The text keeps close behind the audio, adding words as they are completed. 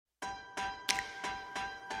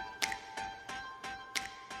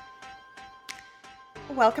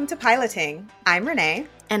Welcome to Piloting. I'm Renee.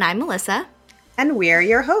 And I'm Melissa. And we're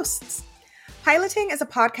your hosts. Piloting is a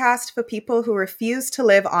podcast for people who refuse to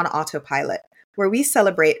live on autopilot, where we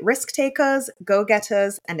celebrate risk takers,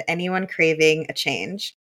 go-getters, and anyone craving a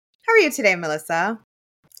change. How are you today, Melissa?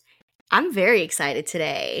 I'm very excited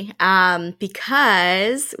today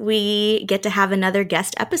because we get to have another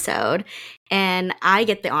guest episode, and I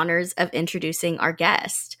get the honors of introducing our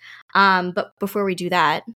guest. But before we do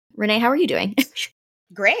that, Renee, how are you doing?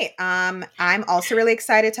 Great. I'm also really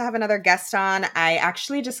excited to have another guest on. I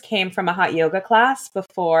actually just came from a hot yoga class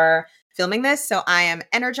before filming this, so I am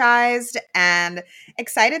energized and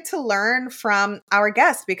excited to learn from our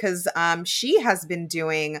guest because she has been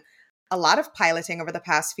doing a lot of piloting over the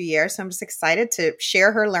past few years. So I'm just excited to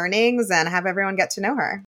share her learnings and have everyone get to know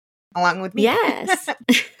her along with me. Yes.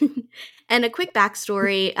 And a quick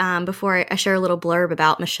backstory before I share a little blurb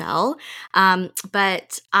about Michelle.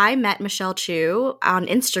 But I met Michelle Chu on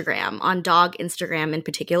Instagram, on dog Instagram in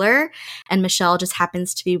particular. And Michelle just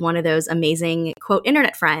happens to be one of those amazing, quote,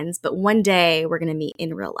 internet friends. But one day we're going to meet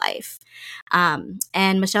in real life.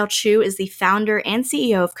 And Michelle Chu is the founder and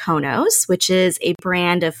CEO of KONOS, which is a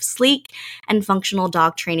brand of sleek and functional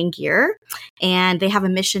dog training gear. And they have a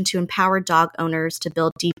mission to empower dog owners to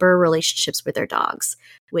build deeper relationships with their dogs,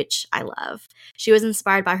 which I love. She was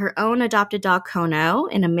inspired by her own adopted dog, Kono,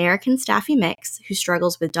 an American Staffy mix who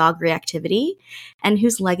struggles with dog reactivity and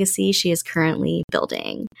whose legacy she is currently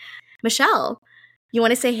building. Michelle, you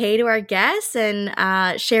want to say hey to our guests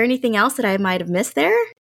and share anything else that I might have missed there?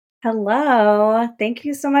 Hello. Thank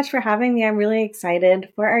you so much for having me. I'm really excited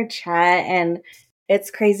for our chat. And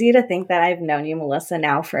it's crazy to think that I've known you, Melissa,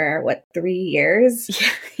 now for 3 years?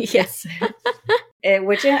 Yes.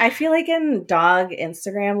 Which I feel like in dog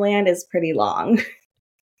Instagram land is pretty long.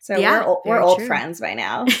 So yeah, we're old friends by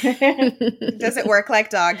now. Does it work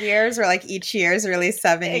like dog years where like each year is really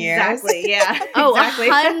 7 years? Exactly, yeah. Oh, exactly.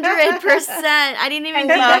 100%. I didn't even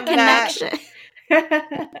think that connection.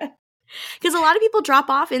 Because a lot of people drop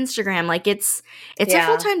off Instagram. Like it's a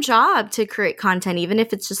full-time job to create content, even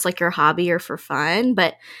if it's just like your hobby or for fun.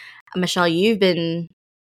 But Michelle, you've been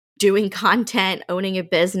doing content, owning a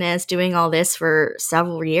business, doing all this for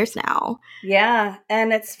several years now. Yeah.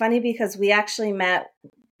 And it's funny because we actually met,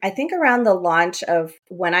 I think, around the launch of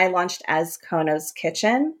when I launched as KONOS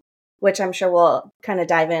Kitchen, which I'm sure we'll kind of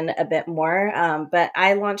dive in a bit more. But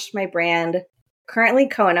I launched my brand, currently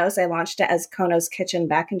KONOS. I launched it as KONOS Kitchen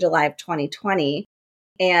back in July of 2020.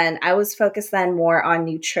 And I was focused then more on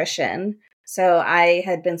nutrition. So I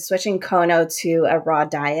had been switching Kono to a raw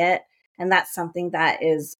diet. And that's something that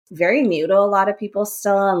is very new to a lot of people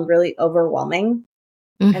still and really overwhelming.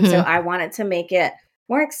 Mm-hmm. And so I wanted to make it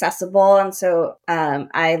more accessible. And so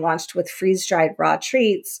I launched with freeze-dried raw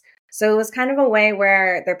treats. So it was kind of a way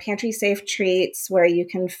where they're pantry-safe treats where you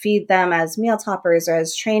can feed them as meal toppers or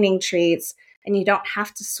as training treats, and you don't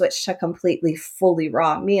have to switch to a completely fully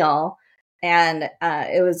raw meal. And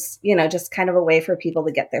it was, just kind of a way for people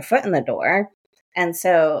to get their foot in the door. And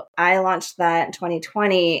so I launched that in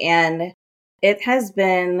 2020, and it has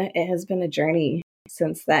been a journey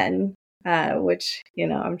since then, which,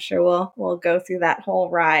 I'm sure we'll go through that whole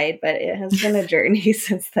ride, but it has been a journey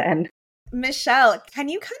since then. Michelle, can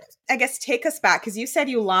you kind of, I guess, take us back? Because you said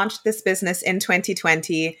you launched this business in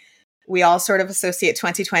 2020. We all sort of associate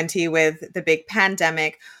 2020 with the big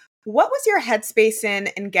pandemic. What was your headspace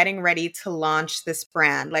in getting ready to launch this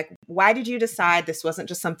brand? Like, why did you decide this wasn't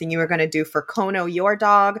just something you were going to do for Kono, your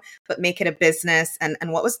dog, but make it a business? And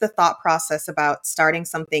what was the thought process about starting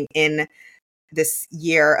something in this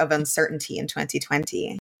year of uncertainty in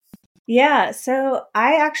 2020? Yeah, so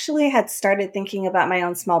I actually had started thinking about my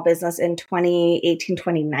own small business in 2018,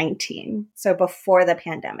 2019, so before the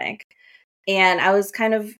pandemic. And I was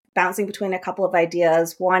kind of bouncing between a couple of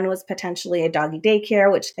ideas. One was potentially a doggy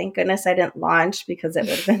daycare, which thank goodness I didn't launch because it would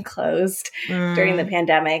have been closed during the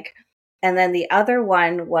pandemic. And then the other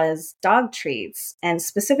one was dog treats, and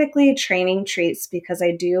specifically training treats, because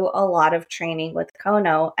I do a lot of training with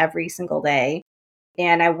Kono every single day.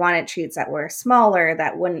 And I wanted treats that were smaller,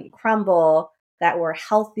 that wouldn't crumble, that were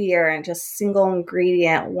healthier, and just single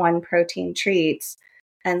ingredient, one protein treats.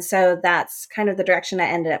 And so that's kind of the direction I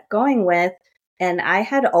ended up going with. And I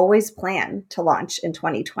had always planned to launch in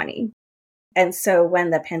 2020. And so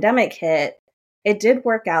when the pandemic hit, it did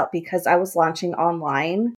work out because I was launching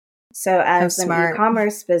online. So as an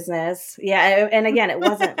e-commerce business, and again, it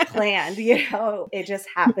wasn't planned, it just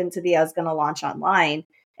happened to be I was going to launch online.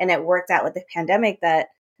 And it worked out with the pandemic that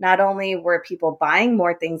not only were people buying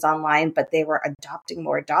more things online, but they were adopting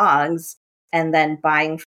more dogs and then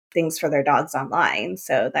buying things for their dogs online.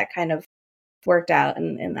 So that kind of worked out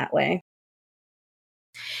in that way.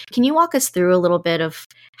 Can you walk us through a little bit of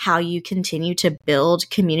how you continue to build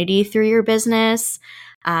community through your business,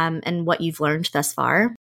 and what you've learned thus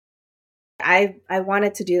far? I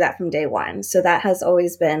wanted to do that from day one. So that has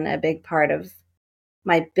always been a big part of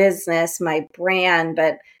my business, my brand.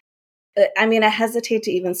 But I mean, I hesitate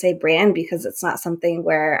to even say brand because it's not something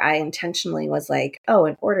where I intentionally was like, oh,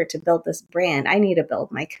 in order to build this brand, I need to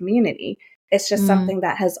build my community. It's just Mm, something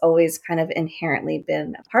that has always kind of inherently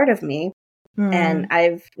been a part of me. And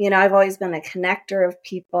Mm. I've always been a connector of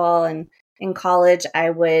people. And in college, I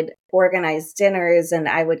would organize dinners and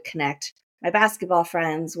I would connect my basketball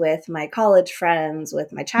friends with my college friends,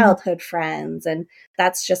 with my Mm. childhood friends. And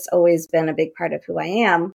that's just always been a big part of who I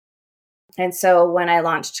am. And so when I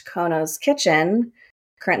launched KONOS Kitchen,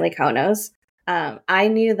 currently KONOS, I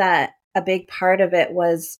knew that a big part of it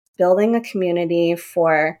was building a community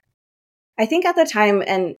for, I think at the time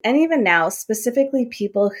and even now, specifically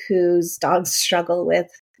people whose dogs struggle with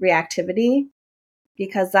reactivity,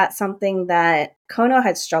 because that's something that Kono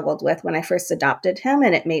had struggled with when I first adopted him,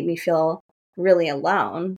 and it made me feel really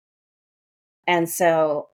alone. And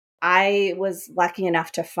so I was lucky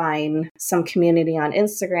enough to find some community on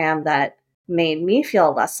Instagram that made me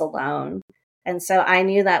feel less alone. And so I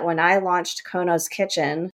knew that when I launched Kono's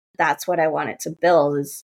Kitchen, that's what I wanted to build,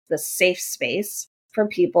 is the safe space for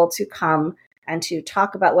people to come and to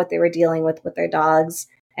talk about what they were dealing with their dogs,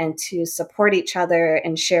 and to support each other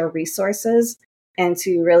and share resources, and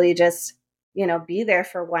to really just, be there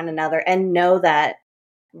for one another and know that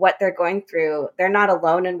what they're going through, they're not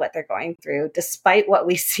alone in what they're going through, despite what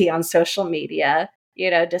we see on social media,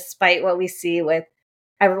 despite what we see with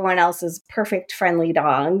everyone else's perfect, friendly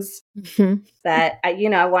dogs. mhm. That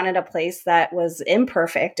I wanted a place that was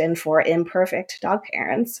imperfect and for imperfect dog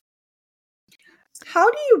parents.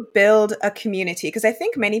 How do you build a community? Because I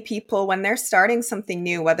think many people, when they're starting something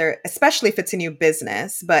new, whether, especially if it's a new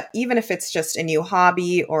business, but even if it's just a new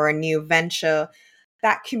hobby or a new venture,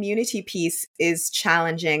 that community piece is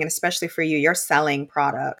challenging. And especially for you, you're selling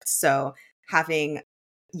products. So having,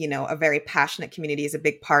 a very passionate community is a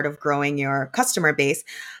big part of growing your customer base.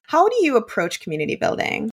 How do you approach community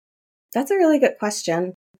building? That's a really good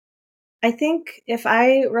question. I think if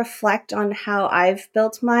I reflect on how I've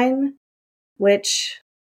built mine, which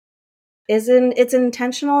it's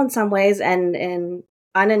intentional in some ways and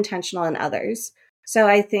unintentional in others. So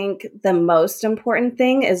I think the most important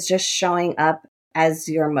thing is just showing up as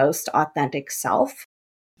your most authentic self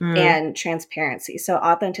Mm. and transparency. So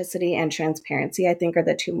authenticity and transparency, I think, are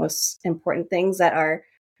the two most important things that are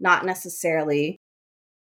not necessarily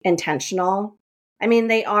intentional. I mean,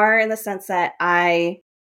 they are in the sense that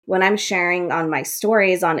when I'm sharing on my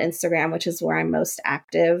stories on Instagram, which is where I'm most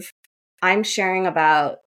active, I'm sharing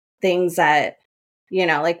about things that,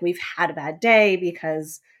 like we've had a bad day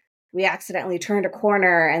because we accidentally turned a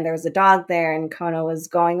corner and there was a dog there and Kona was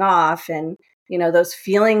going off. And, those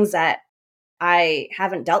feelings that I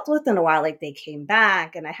haven't dealt with in a while, like they came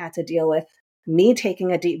back and I had to deal with me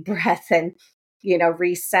taking a deep breath and,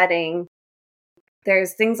 resetting.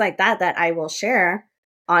 There's things like that I will share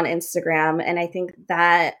on Instagram. And I think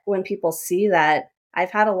that when people see that,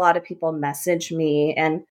 I've had a lot of people message me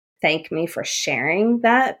and thank me for sharing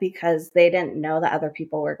that because they didn't know that other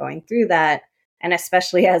people were going through that. And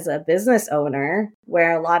especially as a business owner,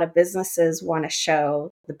 where a lot of businesses want to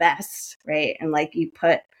show the best, right? And like you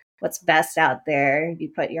put what's best out there, you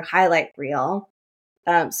put your highlight reel.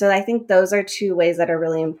 So I think those are two ways that are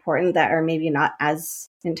really important that are maybe not as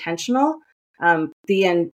intentional.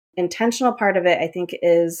 The intentional part of it, I think,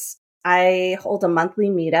 is I hold a monthly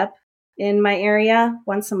meetup in my area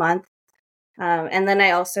once a month. And then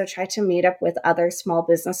I also try to meet up with other small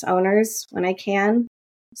business owners when I can.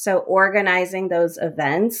 So organizing those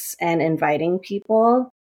events and inviting people.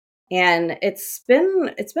 And it's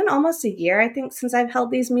been almost a year, I think, since I've held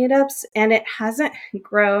these meetups, and it hasn't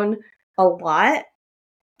grown a lot.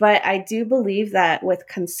 But I do believe that with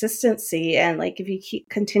consistency and like if you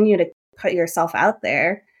continue to put yourself out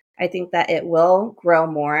there, I think that it will grow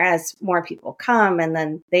more as more people come and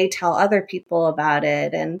then they tell other people about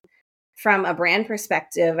it. And from a brand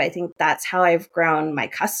perspective, I think that's how I've grown my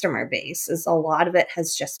customer base. Is a lot of it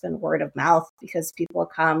has just been word of mouth because people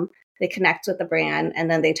come, they connect with the brand,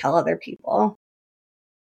 and then they tell other people.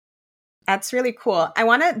 That's really cool. I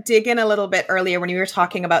want to dig in a little bit earlier when you were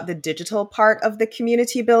talking about the digital part of the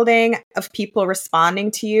community building, of people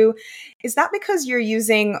responding to you. Is that because you're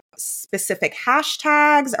using specific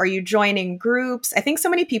hashtags? Are you joining groups? I think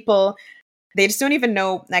so many people, they just don't even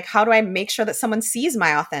know, like, how do I make sure that someone sees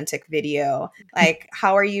my authentic video? Like,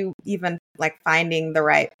 how are you even like finding the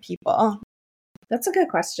right people? That's a good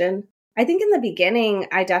question. I think in the beginning,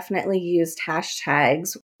 I definitely used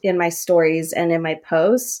hashtags in my stories and in my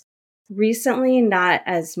posts. Recently, not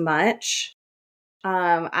as much.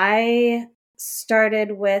 I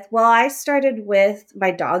started with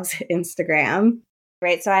my dog's Instagram,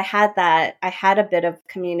 right? So I had a bit of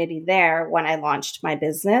community there when I launched my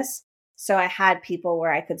business. So I had people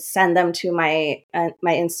where I could send them to my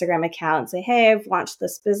Instagram account and say, "Hey, I've launched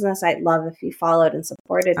this business. I'd love if you followed and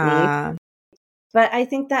supported me." But I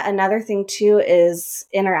think that another thing too is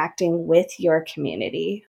interacting with your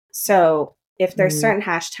community. So if there's certain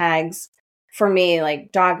hashtags for me,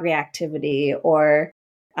 like dog reactivity or,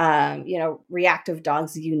 reactive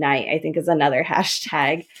dogs unite, I think is another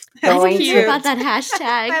hashtag. I didn't hear about that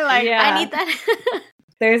hashtag. I need that.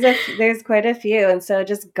 There's quite a few. And so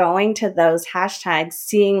just going to those hashtags,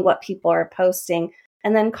 seeing what people are posting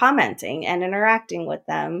and then commenting and interacting with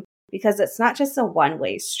them, because it's not just a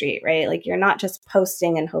one-way street, right? Like you're not just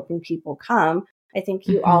posting and hoping people come. I think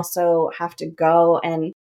you also have to go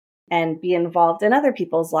and be involved in other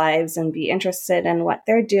people's lives and be interested in what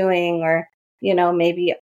they're doing, or,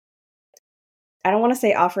 maybe I don't want to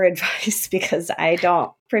say offer advice because I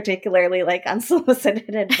don't particularly like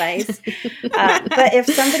unsolicited advice. But if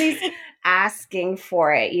somebody's asking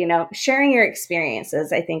for it, sharing your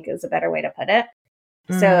experiences, I think is a better way to put it.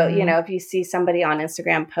 So, if you see somebody on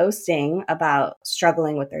Instagram posting about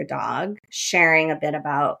struggling with their dog, sharing a bit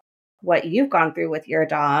about what you've gone through with your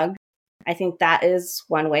dog, I think that is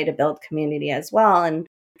one way to build community as well. And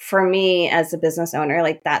for me as a business owner,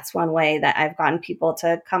 like that's one way that I've gotten people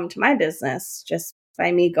to come to my business, just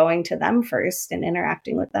by me going to them first and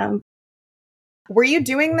interacting with them. Were you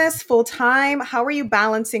doing this full time? How were you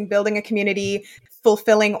balancing building a community,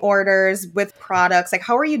 fulfilling orders with products? Like,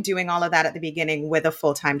 how are you doing all of that at the beginning with a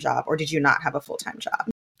full-time job, or did you not have a full-time job?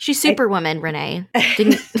 She's Superwoman, Renee.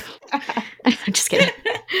 Didn't I'm just kidding.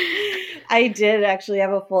 I did actually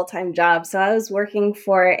have a full-time job. So I was working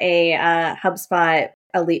for a HubSpot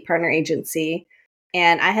elite partner agency.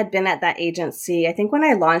 And I had been at that agency, I think when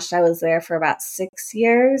I launched, I was there for about 6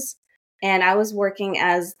 years. And I was working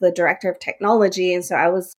as the director of technology. And so I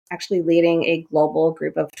was actually leading a global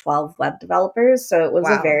group of 12 web developers. So it was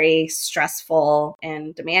a very stressful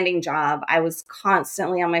and demanding job. I was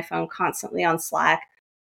constantly on my phone, constantly on Slack.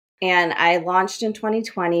 And I launched in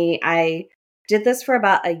 2020. I did this for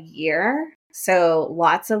about a year. So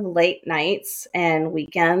lots of late nights and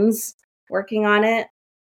weekends working on it.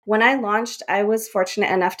 When I launched, I was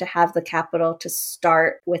fortunate enough to have the capital to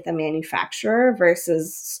start with a manufacturer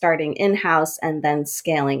versus starting in-house and then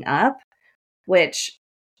scaling up, which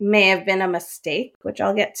may have been a mistake, which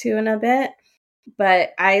I'll get to in a bit.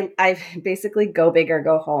 But I basically go big or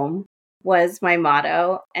go home was my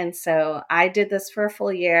motto. And so I did this for a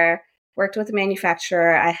full year, worked with a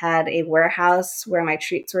manufacturer. I had a warehouse where my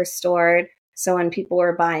treats were stored. So when people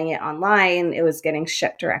were buying it online, it was getting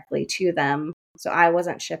shipped directly to them. So I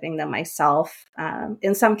wasn't shipping them myself.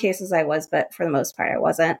 In some cases I was, but for the most part I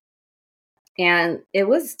wasn't. And it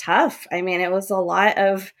was tough. I mean, it was a lot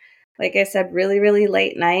of, like I said, really, really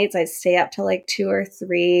late nights. I'd stay up till like 2 or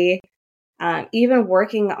 3. Even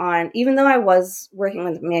though I was working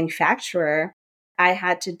with a manufacturer, I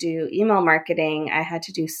had to do email marketing. I had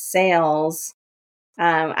to do sales.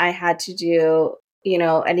 I had to do,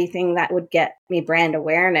 anything that would get me brand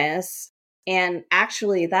awareness. And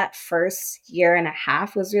actually that first year and a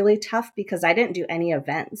half was really tough because I didn't do any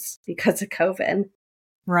events because of COVID.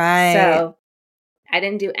 Right. So I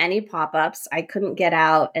didn't do any pop-ups. I couldn't get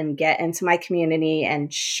out and get into my community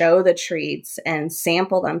and show the treats and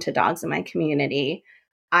sample them to dogs in my community.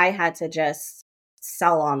 I had to just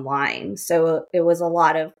sell online. So it was a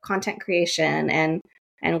lot of content creation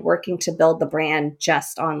and working to build the brand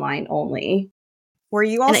just online only. Were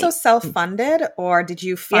you also self-funded, or did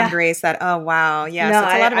you fundraise that? Oh, wow. Yeah, no, so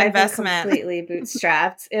it's a lot of investment. I've been completely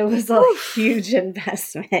bootstrapped. It was a huge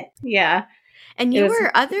investment. Yeah. And you were,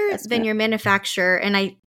 other than your manufacturer, and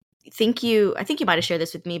I think you might have shared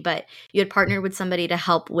this with me, but you had partnered with somebody to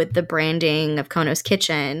help with the branding of KONOS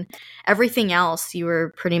Kitchen. Everything else you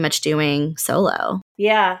were pretty much doing solo.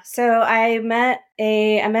 Yeah. So I met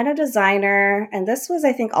a designer, and this was,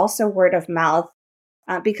 I think, also word of mouth.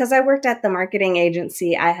 Because I worked at the marketing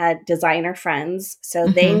agency, I had designer friends. So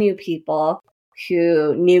they knew people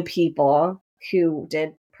who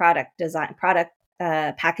did product design,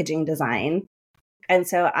 packaging design. And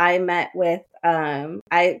so I met with,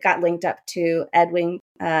 I got linked up to Edwin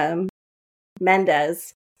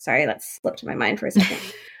Mendez. Sorry, that slipped my mind for a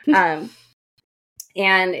second.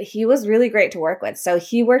 And he was really great to work with. So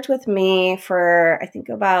he worked with me for, I think,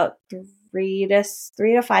 about 3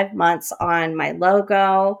 to 5 months on my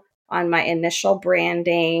logo, on my initial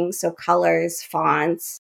branding. So colors,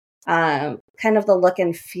 fonts, kind of the look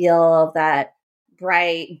and feel of that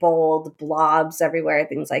bright, bold blobs everywhere,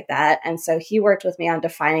 things like that. And so he worked with me on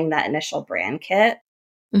defining that initial brand kit.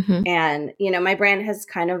 Mm-hmm. And, my brand has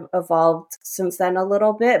kind of evolved since then a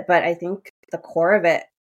little bit, but I think the core of it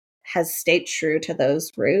has stayed true to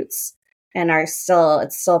those roots and it's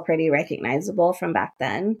still pretty recognizable from back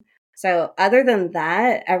then. So other than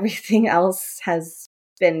that, everything else has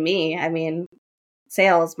been me. I mean,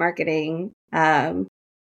 sales, marketing,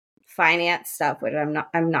 finance stuff, which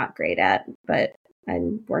I'm not great at, but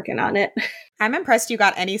I'm working on it. I'm impressed you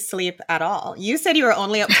got any sleep at all. You said you were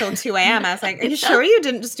only up till 2 a.m. I was like, are you sure you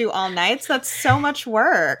didn't just do all nights? That's so much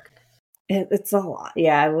work. It's a lot.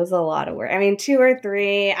 Yeah, it was a lot of work. I mean, 2 or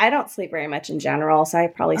 3. I don't sleep very much in general, so I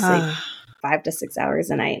probably sleep 5 to 6 hours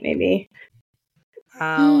a night, maybe.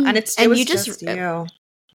 Wow. And it was just you.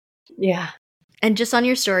 Yeah. And just on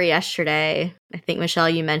your story yesterday, I think, Michelle,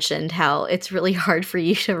 you mentioned how it's really hard for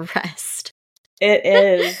you to rest. It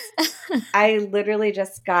is. I literally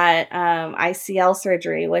just got ICL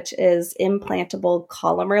surgery, which is implantable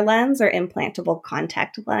Collamer lens or implantable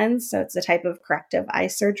contact lens. So it's a type of corrective eye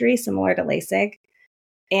surgery similar to LASIK.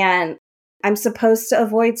 And I'm supposed to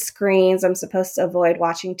avoid screens. I'm supposed to avoid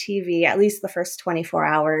watching TV at least the first 24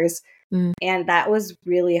 hours. Mm. And that was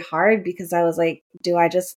really hard because I was like, do I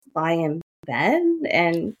just lie in bed?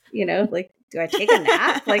 And, do I take a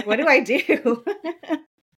nap? Like, what do I do?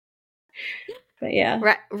 But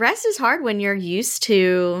yeah. Rest is hard when you're used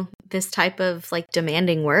to this type of like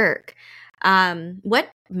demanding work. What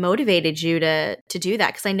motivated you to do that?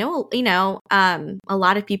 Because I know, a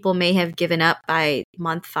lot of people may have given up by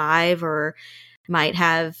month 5 or might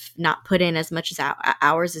have not put in as much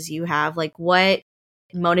hours as you have. Like, what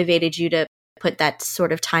motivated you to put that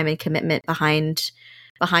sort of time and commitment behind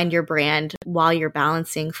your brand while you're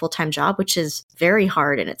balancing full-time job, which is very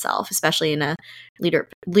hard in itself, especially in a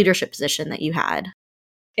leadership position that you had?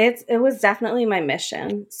 It was definitely my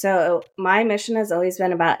mission. So my mission has always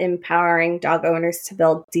been about empowering dog owners to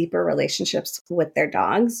build deeper relationships with their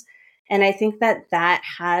dogs. And I think that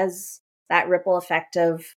has that ripple effect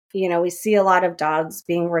of, we see a lot of dogs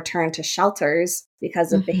being returned to shelters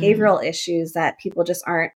because of behavioral issues that people just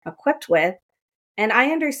aren't equipped with. And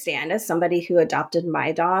I understand, as somebody who adopted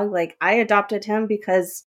my dog, like I adopted him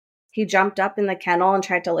because he jumped up in the kennel and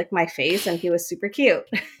tried to lick my face and he was super cute.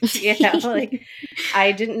 Like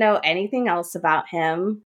I didn't know anything else about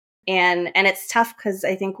him. And it's tough because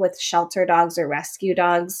I think with shelter dogs or rescue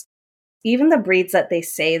dogs, even the breeds that they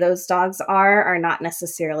say those dogs are not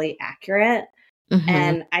necessarily accurate.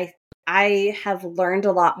 And I have learned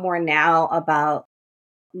a lot more now about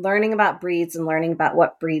learning about breeds and learning about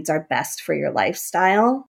what breeds are best for your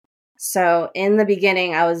lifestyle. So in the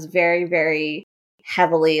beginning, I was very, very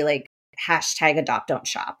heavily like #adopt don't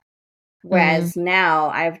shop. Whereas now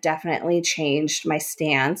I've definitely changed my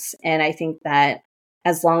stance. And I think that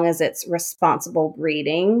as long as it's responsible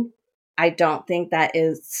breeding, I don't think that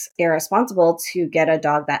is irresponsible to get a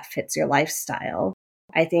dog that fits your lifestyle.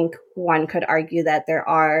 I think one could argue that there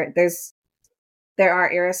are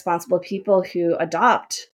irresponsible people who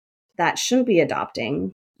adopt that shouldn't be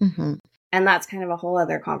adopting. And that's kind of a whole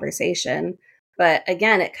other conversation. But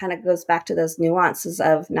again, it kind of goes back to those nuances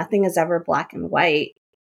of nothing is ever black and white.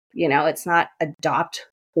 It's not adopt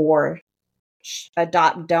or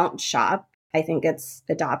don't shop. I think it's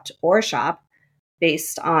adopt or shop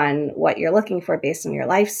based on what you're looking for, based on your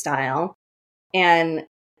lifestyle. And,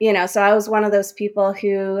 so I was one of those people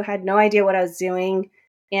who had no idea what I was doing.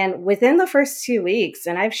 And within the first 2 weeks,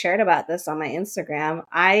 and I've shared about this on my Instagram,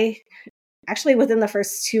 within the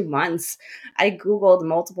first 2 months, I Googled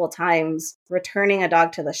multiple times returning a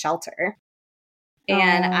dog to the shelter.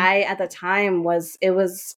 And I, at the time,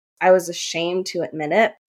 I was ashamed to admit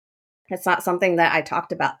it. It's not something that I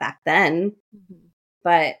talked about back then,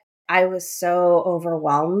 but I was so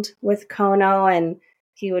overwhelmed with Kono, and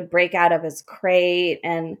he would break out of his crate.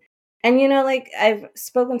 And like I've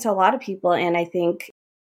spoken to a lot of people, and I think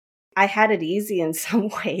I had it easy in some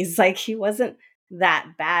ways. Like he wasn't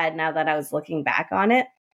that bad now that I was looking back on it.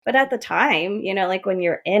 But at the time, like when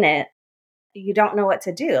you're in it, you don't know what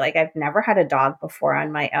to do. Like I've never had a dog before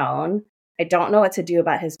on my own. I don't know what to do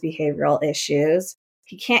about his behavioral issues.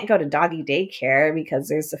 He can't go to doggy daycare because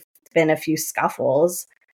there's been a few scuffles.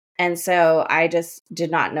 And so I just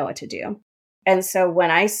did not know what to do. And so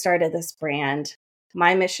when I started this brand,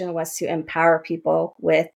 my mission was to empower people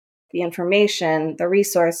with the information, the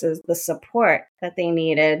resources, the support that they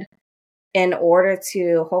needed in order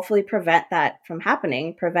to hopefully prevent that from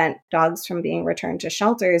happening, prevent dogs from being returned to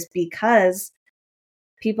shelters, because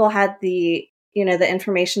people had the the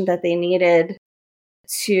information that they needed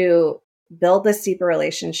to build this deeper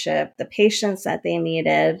relationship, the patience that they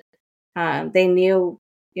needed. They knew,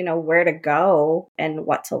 where to go and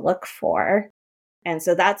what to look for. And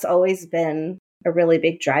so that's always been a really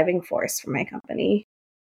big driving force for my company.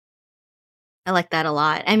 I like that a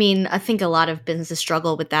lot. I mean, I think a lot of businesses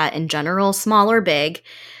struggle with that in general, small or big.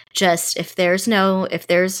 Just if there's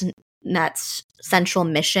that central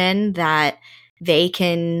mission that they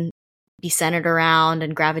can be centered around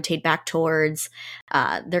and gravitate back towards,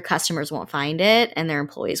 their customers won't find it and their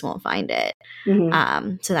employees won't find it.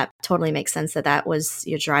 Mm-hmm. So that totally makes sense that was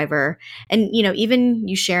your driver. And, even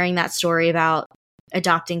you sharing that story about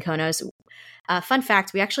adopting KONOS. Fun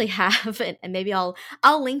fact: we actually have, and maybe I'll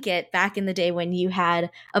link it. Back in the day when you had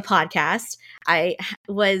a podcast, I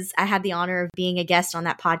had the honor of being a guest on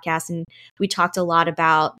that podcast, and we talked a lot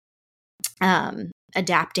about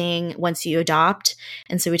adapting once you adopt.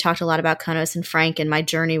 And so we talked a lot about KONOS and Frank and my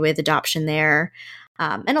journey with adoption there.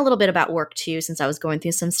 And a little bit about work too, since I was going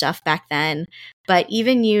through some stuff back then. But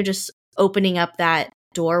even you just opening up that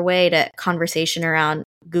doorway to conversation around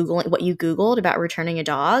Googling what you Googled about returning a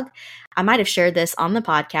dog. I might have shared this on the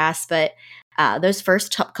podcast, but those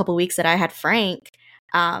first couple weeks that I had Frank,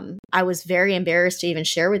 I was very embarrassed to even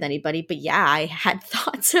share with anybody. But yeah, I had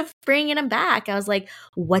thoughts of bringing him back. I was like,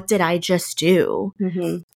 what did I just do?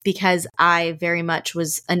 Mm-hmm. Because I very much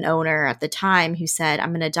was an owner at the time who said, I'm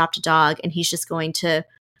going to adopt a dog and he's just going to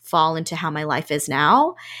fall into how my life is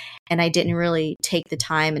now. And I didn't really take the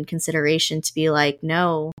time and consideration to be like,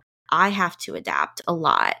 no, I have to adapt a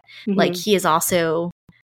lot. Mm-hmm. Like, he is also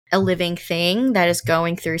a living thing that is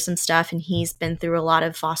going through some stuff, and he's been through a lot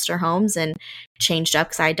of foster homes and changed up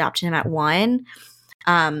because I adopted him at 1.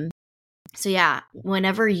 So yeah,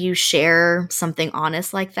 whenever you share something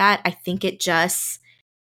honest like that, I think it just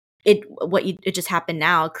happened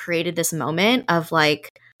now created this moment of like,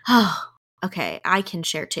 oh, okay, I can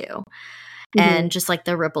share too. Mm-hmm. And just like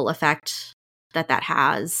the ripple effect that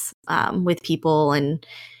has with people and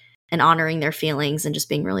honoring their feelings and just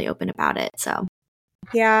being really open about it. So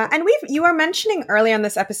yeah. And you were mentioning earlier in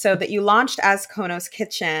this episode that you launched as KONOS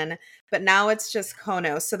Kitchen, but now it's just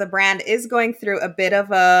KONOS. So the brand is going through a bit of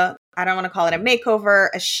a, I don't want to call it a makeover,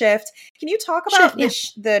 a shift. Can you talk about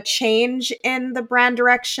the change in the brand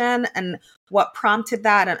direction and what prompted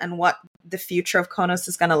that and what the future of KONOS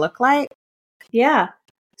is going to look like? Yeah.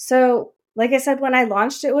 So like I said, when I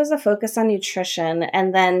launched, it was a focus on nutrition.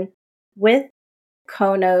 And then with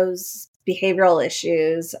KONOS behavioral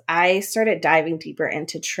issues, I started diving deeper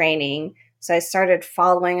into training. So I started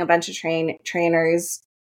following a bunch of trainers.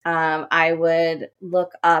 I would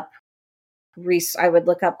look up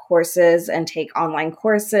courses and take online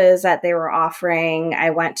courses that they were offering.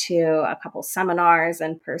 I went to a couple seminars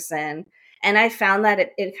in person, and I found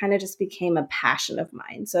that it kind of just became a passion of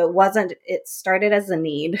mine. So it started as a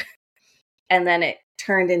need, and then it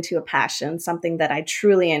turned into a passion, something that I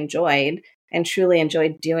truly enjoyed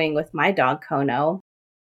doing with my dog Kono.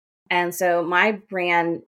 And so my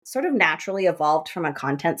brand sort of naturally evolved from a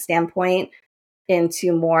content standpoint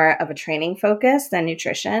into more of a training focus than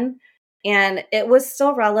nutrition. And it was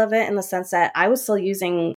still relevant in the sense that I was still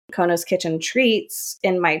using KONOS Kitchen treats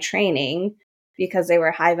in my training because they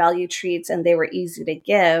were high value treats and they were easy to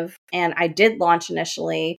give. And I did launch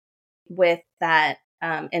initially with that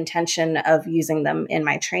intention of using them in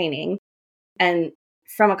my training. And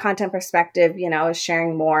from a content perspective, I was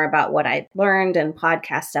sharing more about what I'd learned and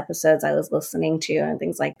podcast episodes I was listening to and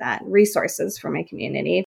things like that, resources for my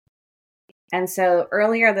community. And so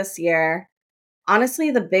earlier this year, honestly,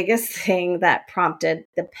 the biggest thing that prompted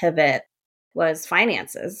the pivot was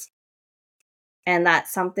finances. And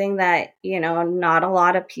that's something that, not a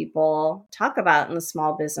lot of people talk about in the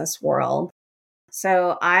small business world.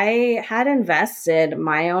 So I had invested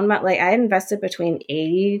my own, I invested between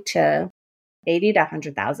 80 to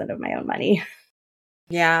 100,000 of my own money.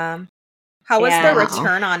 Yeah. How was the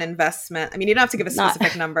return on investment? I mean, you don't have to give us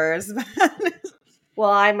specific numbers.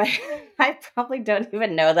 Well, I probably don't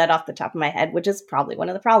even know that off the top of my head, which is probably one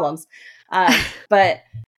of the problems. But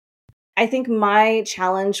I think my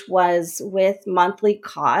challenge was with monthly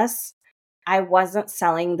costs. I wasn't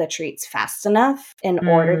selling the treats fast enough in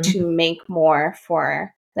order to make more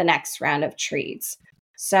for the next round of treats.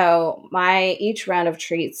 So each round of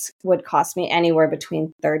treats would cost me anywhere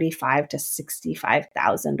between $35,000 to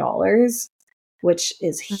 $65,000, which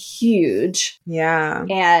is huge. Yeah.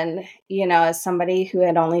 And, as somebody who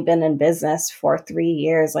had only been in business for 3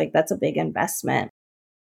 years, that's a big investment.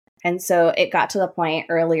 And so it got to the point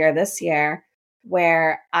earlier this year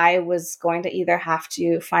where I was going to either have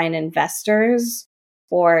to find investors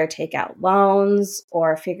or take out loans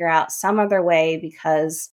or figure out some other way,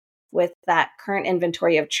 because with that current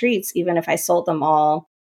inventory of treats, even if I sold them all,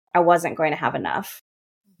 I wasn't going to have enough.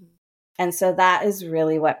 And so that is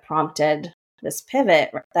really what prompted this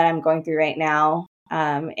pivot that I'm going through right now.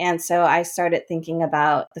 And so I started thinking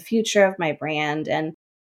about the future of my brand. And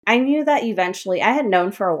I knew that eventually, I had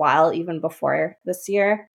known for a while, even before this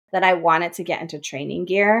year, that I wanted to get into training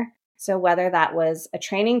gear. So whether that was a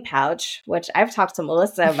training pouch, which I've talked to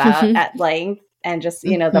Melissa about at length, and just,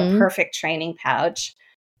 the perfect training pouch,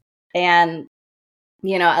 and,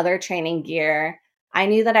 other training gear, I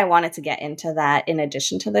knew that I wanted to get into that in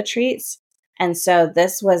addition to the treats. And so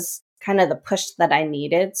this was kind of the push that I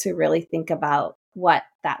needed to really think about what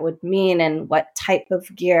that would mean and what type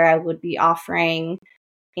of gear I would be offering.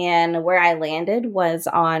 And where I landed was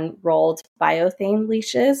on rolled biothane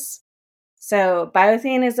leashes. So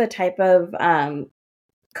biothane is a type of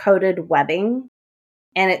coated webbing,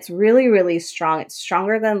 and it's really, really strong. It's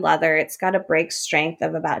stronger than leather. It's got a break strength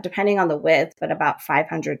of about, depending on the width, but about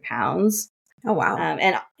 500 pounds. Oh, wow.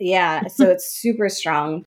 And yeah, so it's super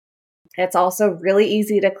strong. It's also really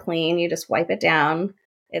easy to clean. You just wipe it down.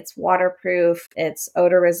 It's waterproof. It's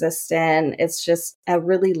odor resistant. It's just a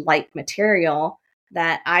really light material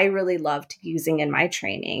that I really loved using in my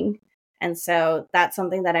training. And so that's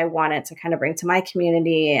something that I wanted to kind of bring to my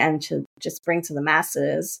community and to just bring to the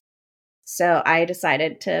masses. So I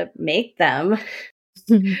decided to make them.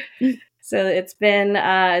 So it's been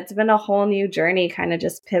a whole new journey, kind of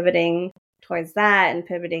just pivoting towards that and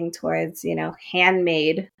pivoting towards,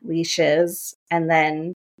 handmade leashes. And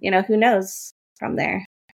then, who knows from there.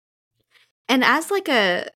 And as like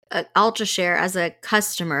I'll just share, as a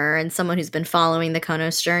customer and someone who's been following the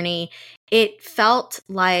KONOS journey, it felt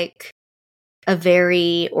like a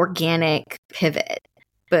very organic pivot.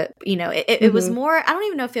 But, it was more, I don't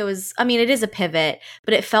even know if it was, it is a pivot,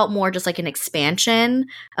 but it felt more just like an expansion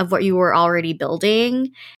of what you were already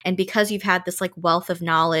building. And because you've had this like wealth of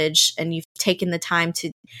knowledge and you've taken the time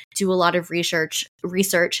to do a lot of research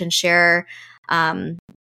and share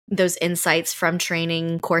those insights from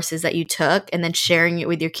training courses that you took and then sharing it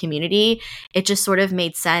with your community, it just sort of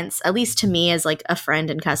made sense, at least to me as like a friend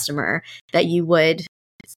and customer, that you would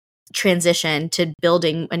transition to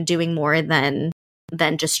building and doing more than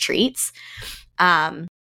just treats. I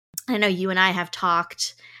know you and I have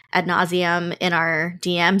talked ad nauseum in our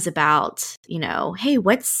DMs about, hey,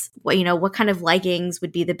 what kind of leggings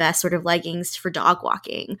would be the best sort of leggings for dog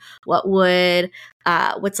walking?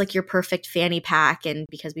 What's like your perfect fanny pack? And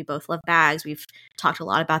because we both love bags, we've talked a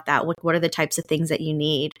lot about that. What are the types of things that you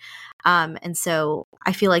need? And so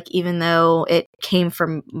I feel like even though it came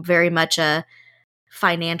from very much a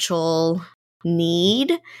financial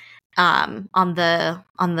need, on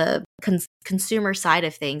the consumer side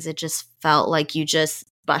of things, it just felt like you just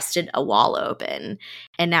busted a wall open,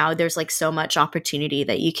 and now there's like so much opportunity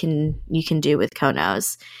that you can do with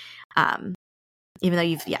KONOS, even though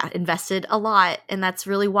you've invested a lot. And that's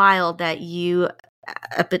really wild that you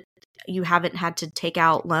haven't had to take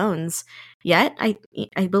out loans yet,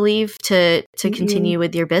 I believe, to continue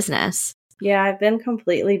with your business. Yeah, I've been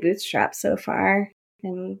completely bootstrapped so far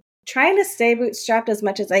and trying to stay bootstrapped as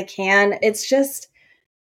much as I can. It's just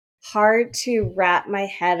hard to wrap my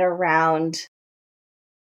head around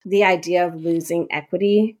the idea of losing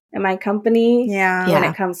equity in my company when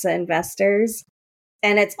it comes to investors.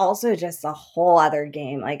 And it's also just a whole other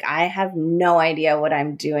game. Like, I have no idea what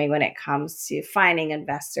I'm doing when it comes to finding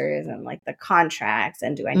investors and like the contracts,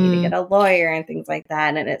 and do I need to get a lawyer and things like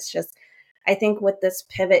that. And it's just, I think with this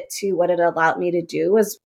pivot to what it allowed me to do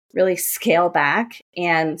was really scale back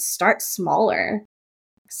and start smaller.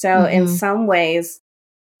 So in some ways,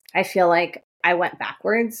 I feel like I went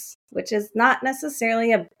backwards, which is not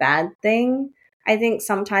necessarily a bad thing. I think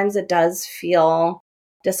sometimes it does feel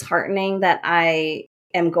disheartening that I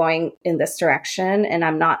am going in this direction and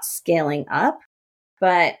I'm not scaling up.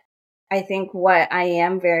 But I think what I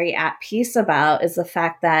am very at peace about is the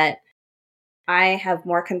fact that I have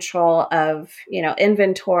more control of,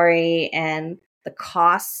 inventory and the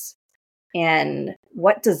costs and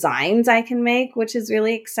what designs I can make, which is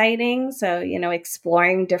really exciting. So,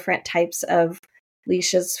 exploring different types of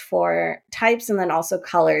leashes for types, and then also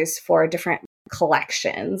colors for different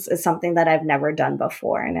collections is something that I've never done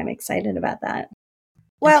before. And I'm excited about that.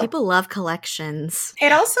 Well, and people love collections.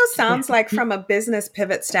 It also sounds like, from a business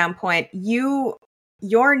pivot standpoint,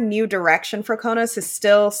 your new direction for KONOS is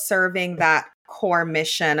still serving that core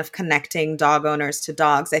mission of connecting dog owners to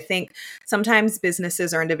dogs. I think sometimes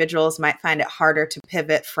businesses or individuals might find it harder to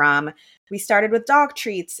pivot from, we started with dog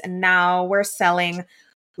treats and now we're selling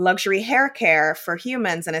luxury hair care for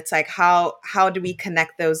humans. And it's like, how do we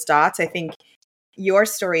connect those dots? I think your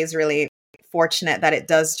story is really fortunate that it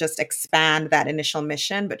does just expand that initial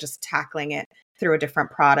mission, but just tackling it through a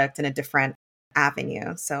different product and a different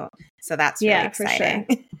avenue. So that's really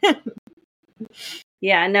exciting. For sure.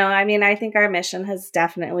 Yeah, no, I mean, I think our mission has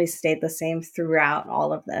definitely stayed the same throughout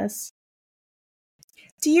all of this.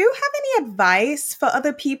 Do you have any advice for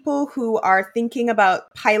other people who are thinking about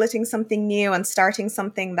piloting something new and starting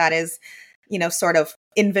something that is, sort of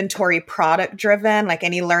inventory product driven? Like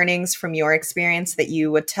any learnings from your experience that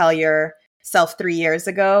you would tell yourself 3 years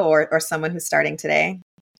ago or someone who's starting today?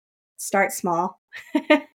 Start small.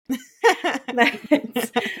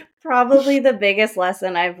 That's probably the biggest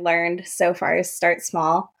lesson I've learned so far is start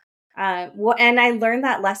small. And I learned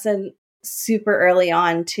that lesson super early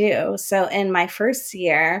on too. So in my first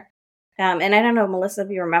year, and I don't know, Melissa,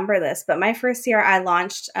 if you remember this, but my first year I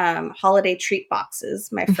launched holiday treat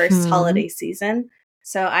boxes, my first holiday season.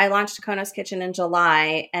 So I launched KONOS Kitchen in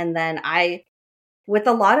July, and then with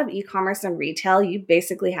a lot of e-commerce and retail, you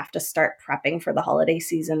basically have to start prepping for the holiday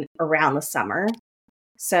season around the summer.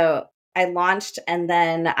 So I launched, and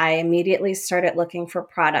then I immediately started looking for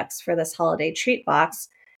products for this holiday treat box.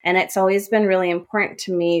 And it's always been really important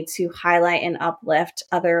to me to highlight and uplift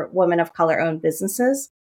other women of color owned businesses.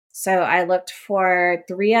 So I looked for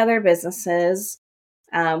 3 other businesses.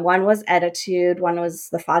 One was Ettitude, one was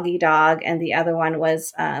the Foggy Dog, and the other one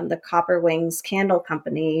was the Copper Wings Candle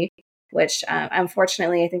Company, which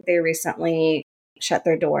unfortunately I think they recently shut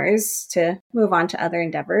their doors to move on to other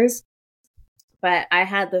endeavors. But I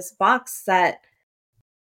had this box that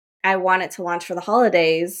I wanted to launch for the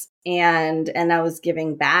holidays, and I was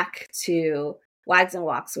giving back to Wags and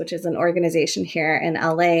Walks, which is an organization here in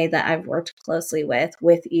LA that I've worked closely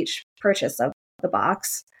with each purchase of the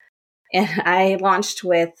box. And I launched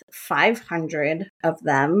with 500 of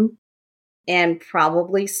them and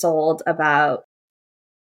probably sold about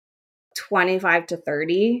 25 to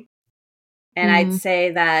 30. And I'd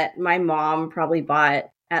say that my mom probably bought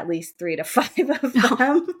at least 3 to 5 of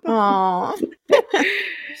them. Aww.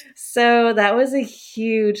 So that was a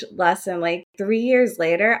huge lesson. Like 3 years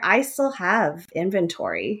later, I still have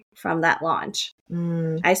inventory from that launch.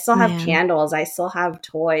 I still have candles. I still have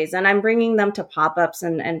toys, and I'm bringing them to pop-ups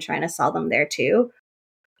and trying to sell them there too.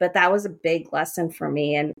 But that was a big lesson for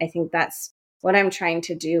me. And I think that's what I'm trying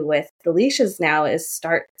to do with the leashes now is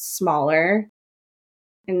start smaller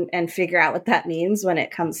and figure out what that means when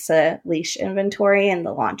it comes to leash inventory and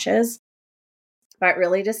the launches. But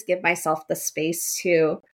really just give myself the space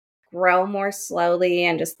to grow more slowly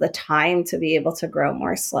and just the time to be able to grow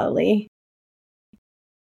more slowly.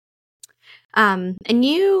 And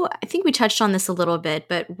I think we touched on this a little bit,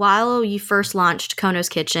 but while you first launched KONOS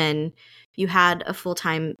Kitchen, you had a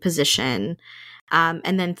full-time position.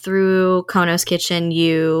 And then through KONOS Kitchen,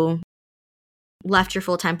 you left your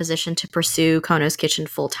full-time position to pursue KONOS Kitchen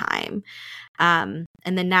full-time. And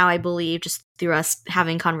then now I believe just through us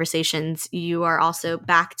having conversations, you are also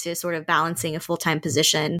back to sort of balancing a full-time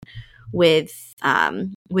position with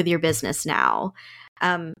your business now.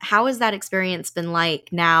 How has that experience been like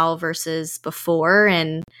now versus before?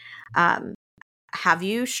 And have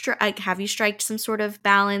you striked some sort of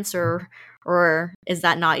balance, or is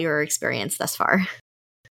that not your experience thus far?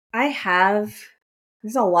 I have.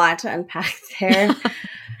 There's a lot to unpack there.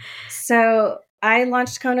 So I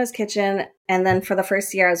launched KONOS Kitchen, and then for the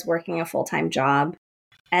first year I was working a full-time job,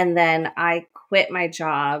 and then I quit my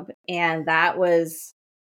job, and that was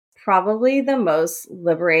probably the most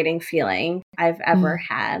liberating feeling I've ever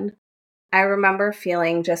had. I remember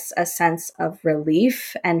feeling just a sense of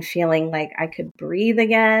relief and feeling like I could breathe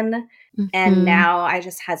again. And now I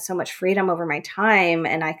just had so much freedom over my time,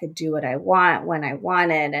 and I could do what I want when I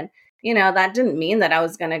wanted. And, that didn't mean that I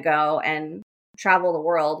was going to go and travel the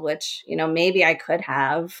world, which, maybe I could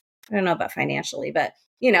have. I don't know about financially, but,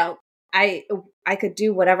 I could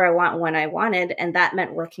do whatever I want when I wanted. And that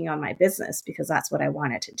meant working on my business because that's what I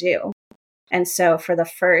wanted to do. And so for the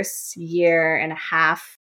first year and a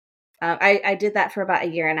half, I did that for about a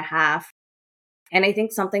year and a half. And I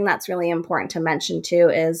think something that's really important to mention too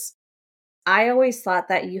is I always thought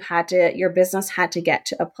that your business had to get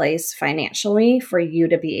to a place financially for you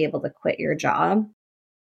to be able to quit your job.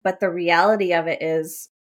 But the reality of it is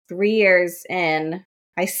 3 years in,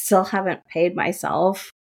 I still haven't paid myself,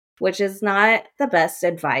 which is not the best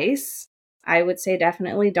advice. I would say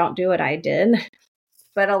definitely don't do what I did.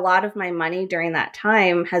 But a lot of my money during that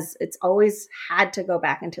time it's always had to go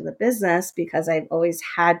back into the business because I've always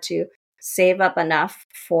had to save up enough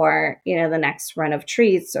for, the next run of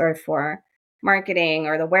treats or for marketing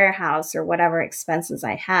or the warehouse or whatever expenses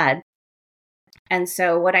I had. And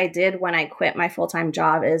so what I did when I quit my full-time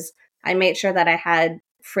job is I made sure that I had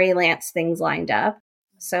freelance things lined up.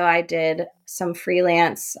 So I did some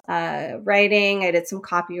freelance writing. I did some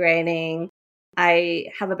copywriting. I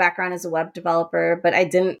have a background as a web developer, but I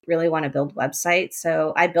didn't really want to build websites.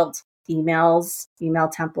 So I built emails, email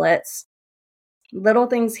templates, little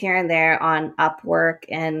things here and there on Upwork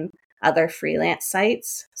and other freelance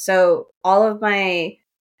sites. So all of my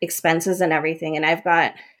expenses and everything, and I've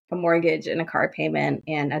got a mortgage and a car payment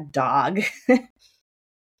and a dog.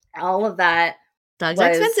 All of that. Dogs are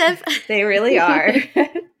expensive. They really are.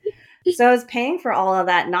 So I was paying for all of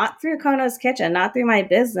that, not through KONOS Kitchen, not through my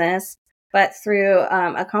business, but through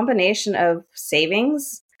a combination of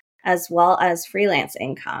savings as well as freelance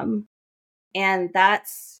income. And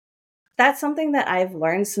that's something that I've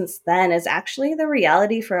learned since then is actually the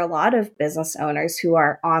reality for a lot of business owners who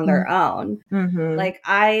are on their own. Mm-hmm. Like,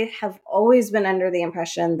 I have always been under the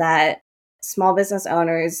impression that small business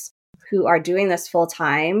owners who are doing this full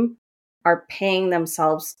time are paying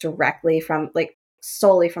themselves directly from, like,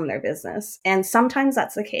 solely from their business. And sometimes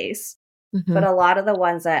that's the case. Mm-hmm. But a lot of the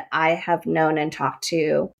ones that I have known and talked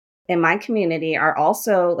to in my community are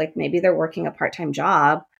also, like, maybe they're working a part-time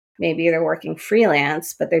job. Maybe they're working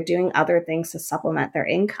freelance, but they're doing other things to supplement their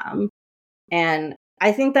income. And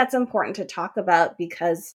I think that's important to talk about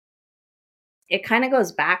because it kind of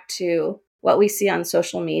goes back to what we see on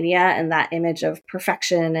social media and that image of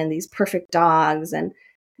perfection and these perfect dogs. And,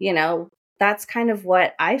 you know, that's kind of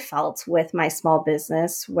what I felt with my small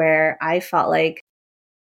business, where I felt like,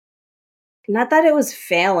 not that it was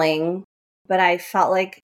failing, but I felt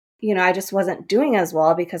like, you know, I just wasn't doing as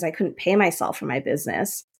well because I couldn't pay myself for my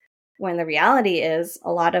business. When the reality is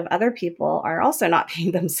a lot of other people are also not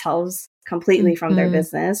paying themselves completely from their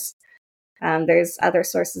business. There's other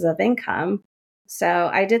sources of income. So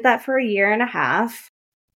I did that for 1.5 years.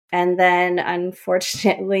 And then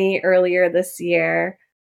unfortunately, earlier this year,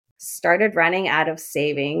 started running out of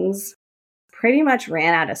savings, pretty much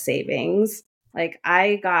ran out of savings. Like,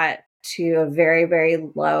 I got to a very, very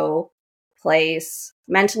low place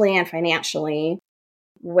mentally and financially,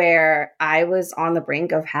 where I was on the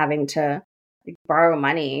brink of having to, like, borrow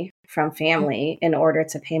money from family in order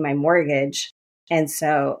to pay my mortgage. And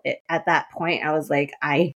so at that point, I was like,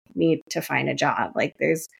 I need to find a job. Like,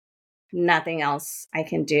 there's nothing else I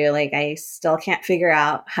can do. Like, I still can't figure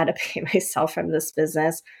out how to pay myself from this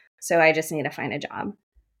business. So I just need to find a job.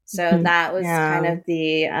 So that was kind of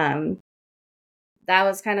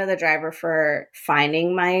the driver for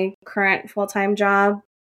finding my current full-time job.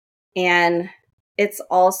 And it's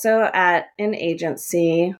also at an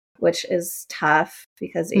agency, which is tough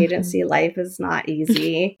because agency life is not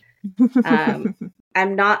easy. I'm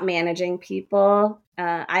not managing people.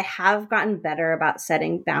 I have gotten better about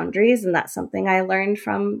setting boundaries, and that's something I learned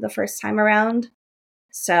from the first time around.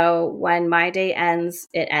 So when my day ends,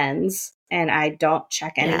 it ends, and I don't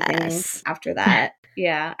check anything after that.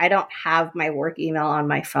 Yeah, I don't have my work email on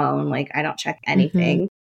my phone. Like, I don't check anything.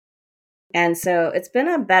 And so it's been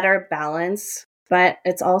a better balance, but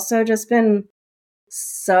it's also just been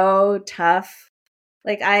so tough.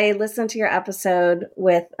 Like, I listened to your episode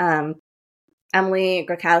with Emily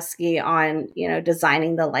Grakowski on, you know,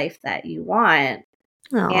 designing the life that you want.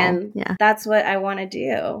 And that's what I want to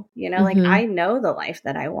do. You know, like, I know the life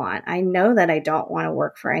that I want. I know that I don't want to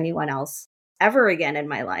work for anyone else ever again in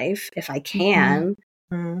my life if I can.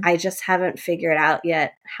 I just haven't figured out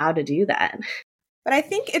yet how to do that. But I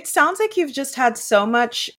think it sounds like you've just had so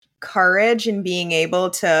much courage in being able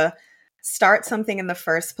to start something in the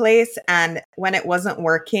first place. And when it wasn't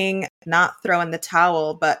working, not throw in the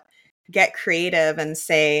towel, but get creative and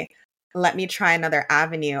say, let me try another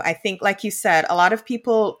avenue. I think, like you said, a lot of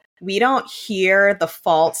people, we don't hear the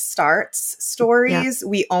false starts stories.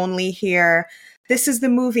 We only hear, this is the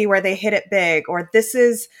movie where they hit it big, or this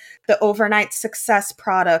is the overnight success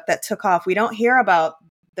product that took off. We don't hear about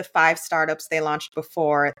the 5 startups they launched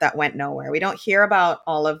before that went nowhere. We don't hear about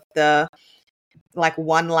all of the, like,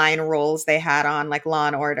 one-line roles they had on, like, Law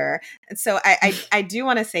and Order. And so I do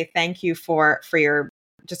want to say thank you for your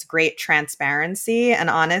just great transparency and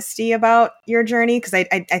honesty about your journey, because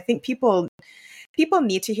I think people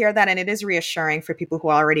need to hear that, and it is reassuring for people who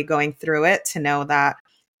are already going through it to know that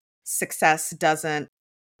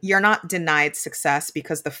you're not denied success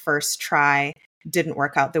because the first try didn't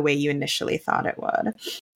work out the way you initially thought it would.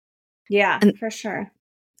 Yeah, for sure.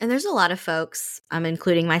 And there's a lot of folks,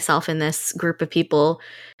 including myself in this group of people,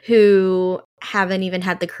 who haven't even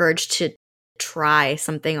had the courage to try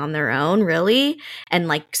something on their own, really, and,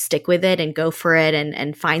 like, stick with it and go for it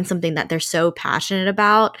and find something that they're so passionate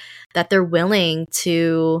about that they're willing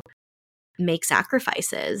to make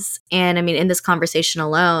sacrifices. And I mean, in this conversation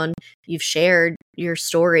alone, you've shared your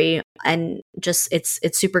story, and just it's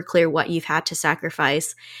super clear what you've had to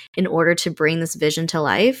sacrifice in order to bring this vision to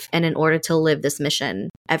life and in order to live this mission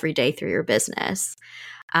every day through your business.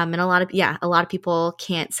 And a lot of people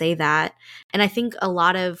can't say that. And I think a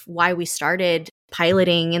lot of why we started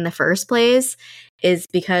piloting in the first place is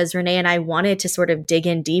because Renee and I wanted to sort of dig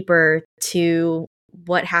in deeper to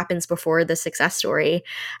what happens before the success story.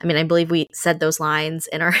 I mean, I believe we said those lines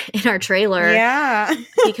in our trailer. Yeah.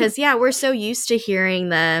 Because we're so used to hearing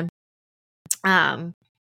the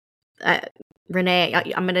Renee,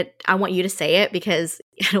 I want you to say it because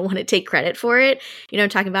I don't want to take credit for it.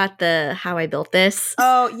 Talking about how I built this.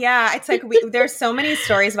 Oh yeah. It's like, there's so many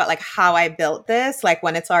stories about like how I built this, like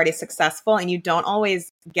when it's already successful, and you don't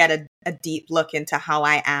always get a deep look into how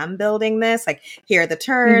I am building this. Like, here are the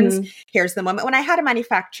turns, here's the moment when I had a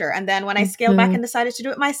manufacturer, and then when I scaled back and decided to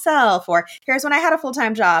do it myself, or here's when I had a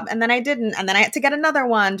full-time job and then I didn't, and then I had to get another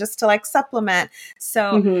one just to like supplement.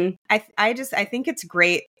 So I think it's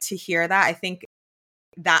great to hear that. I think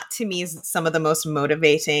that to me is some of the most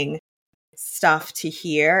motivating stuff to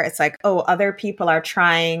hear. It's like, oh, other people are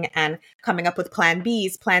trying and coming up with plan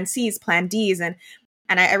Bs, plan Cs, plan Ds. And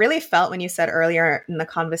I really felt when you said earlier in the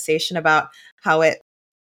conversation about how it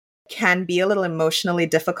can be a little emotionally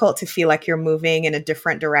difficult to feel like you're moving in a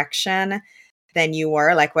different direction than you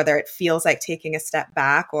were, like whether it feels like taking a step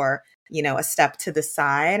back or, a step to the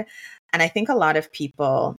side. And I think a lot of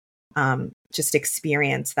people just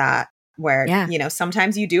experience that where,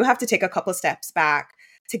 sometimes you do have to take a couple steps back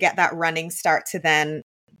to get that running start to then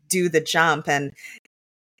do the jump. And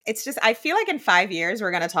it's just, I feel like in 5 years,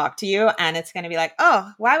 we're going to talk to you and it's going to be like,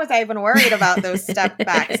 oh, why was I even worried about those step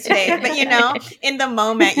backs today? But, in the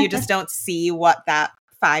moment, you just don't see what that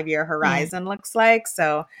 5-year horizon looks like.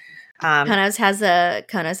 So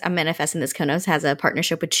KONOS, I'm manifesting this. KONOS has a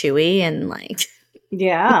partnership with Chewy and like.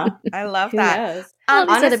 Yeah. I love Who that. knows?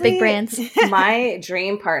 Honestly, the big brands. My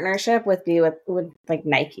dream partnership would be with like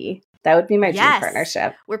Nike. That would be my dream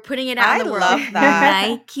partnership. We're putting it out in the world. I love that.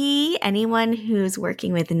 Nike, anyone who's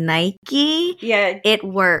working with Nike, yeah, it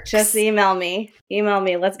works. Just email me.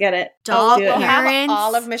 Let's get it. Dog do it. We'll have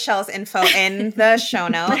all of Michelle's info in the show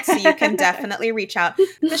notes, so you can definitely reach out.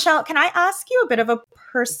 Michelle, can I ask you a bit of a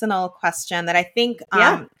personal question that I think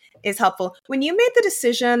is helpful? When you made the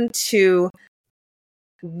decision to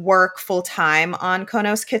work full-time on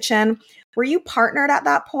KONOS Kitchen, were you partnered at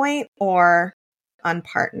that point or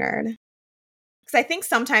unpartnered? Because I think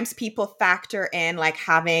sometimes people factor in like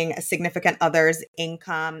having a significant other's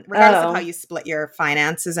income, regardless of how you split your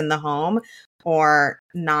finances in the home or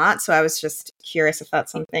not. So I was just curious if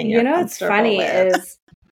that's something you're what's funny with. is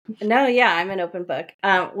I'm an open book.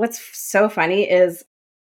 What's so funny is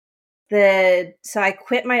I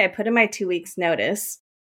put in my 2 weeks notice.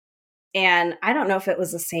 And I don't know if it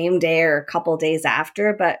was the same day or a couple days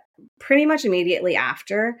after, but pretty much immediately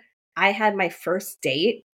after, I had my first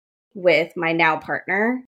date with my now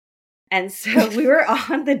partner. And so we were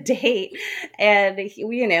on the date and,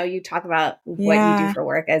 you talk about what you do for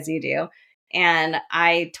work as you do. And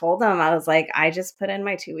I told him, I was like, I just put in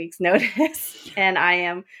my 2 weeks notice and I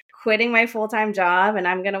am quitting my full-time job and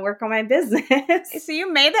I'm going to work on my business. So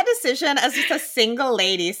you made that decision as just a single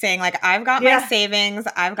lady saying like, I've got my savings,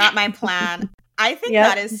 I've got my plan. I think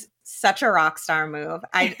that is such a rock star move.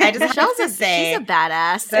 I just have to say, she's a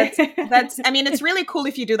badass. That's, I mean, it's really cool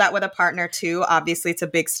if you do that with a partner too. Obviously it's a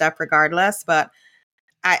big step regardless, but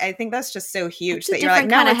I think that's just so huge that you're like,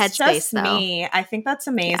 no, it's just me. I think that's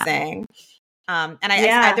amazing. Yeah. And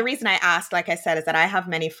I the reason I asked, like I said, is that I have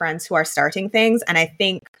many friends who are starting things. And I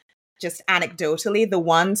think just anecdotally, the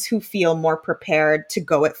ones who feel more prepared to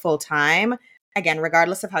go it full time, again,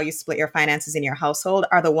 regardless of how you split your finances in your household,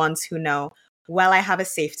 are the ones who know, well, I have a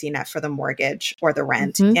safety net for the mortgage or the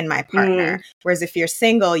rent in my partner. Whereas if you're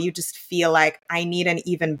single, you just feel like I need an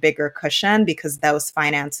even bigger cushion because those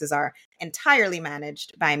finances are entirely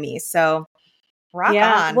managed by me. So rock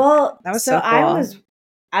on. Well, that was so cool.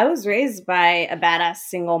 I was raised by a badass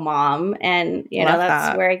single mom, and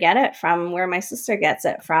that's where I get it from, where my sister gets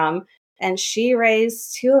it from. And she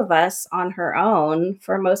raised 2 of us on her own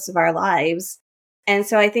for most of our lives. And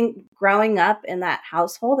so I think growing up in that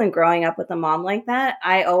household and growing up with a mom like that,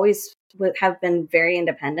 I always have been very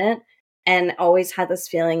independent and always had this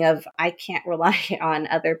feeling of I can't rely on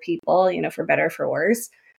other people, for better or for worse.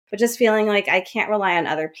 But just feeling like I can't rely on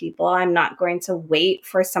other people. I'm not going to wait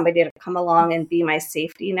for somebody to come along and be my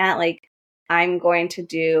safety net. Like, I'm going to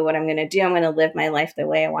do what I'm going to do. I'm going to live my life the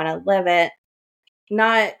way I want to live it.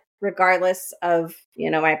 Not regardless of,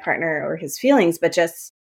 my partner or his feelings, but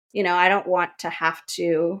just I don't want to have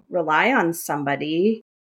to rely on somebody.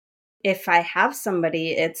 If I have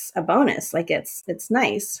somebody, it's a bonus. Like it's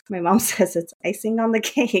nice. My mom says it's icing on the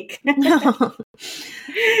cake.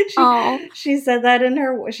 Oh, she said that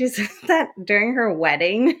during her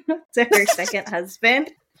wedding to her second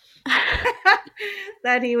husband.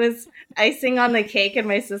 That he was icing on the cake, and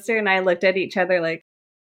my sister and I looked at each other like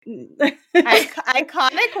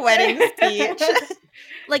iconic wedding speech.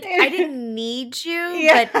 like I didn't need you,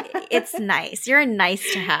 but it's nice. You're a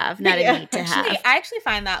nice to have, not a need to have. I actually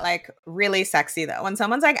find that like really sexy though. When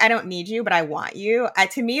someone's like, I don't need you, but I want you.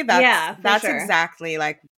 To me, that's sure. exactly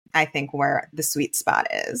like I think where the sweet spot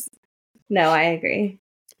is. No, I agree.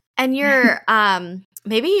 And your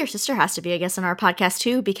maybe your sister has to be, I guess, on our podcast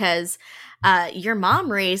too, because your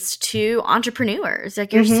mom raised two entrepreneurs.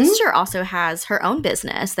 Like your sister also has her own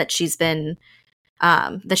business that she's been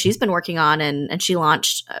working on, and she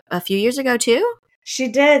launched a few years ago too. She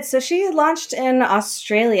did. So she launched in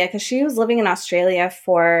Australia because she was living in Australia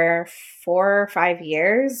for 4 or 5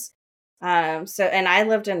 years. And I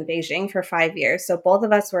lived in Beijing for 5 years. So both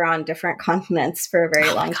of us were on different continents for a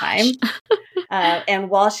very long time.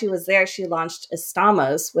 And while she was there, she launched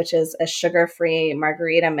Estamos, which is a sugar-free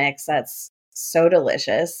margarita mix that's so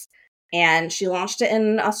delicious. And she launched it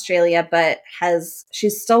in Australia, but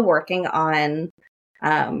she's still working on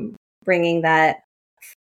bringing that.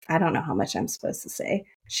 I don't know how much I'm supposed to say.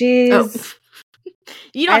 You don't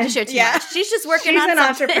have to share too much. She's just working on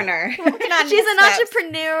something. Entrepreneur. She's an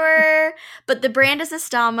entrepreneur, but the brand is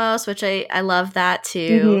Estamos, which I love that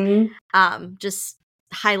too. Just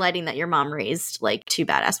highlighting that your mom raised like two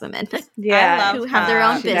badass women. Yeah. Who have their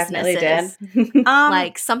own businesses. Definitely did.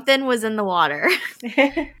 Like something was in the water.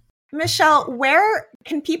 Michelle, where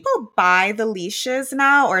can people buy the leashes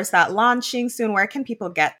now, or is that launching soon? Where can people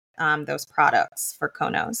get those products for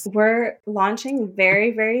KONOS? We're launching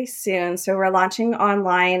very, very soon. So we're launching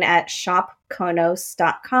online at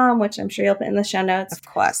shopkonos.com, which I'm sure you'll put in the show notes. Of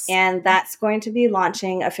course. And that's going to be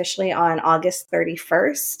launching officially on August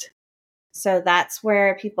 31st. So that's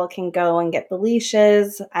where people can go and get the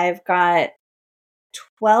leashes. I've got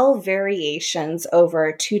 12 variations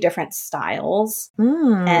over 2 different styles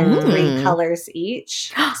and 3 colors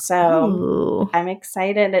each. So I'm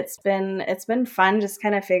excited. It's been fun just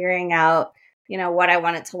kind of figuring out, what I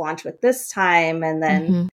wanted to launch with this time, and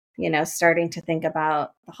then, starting to think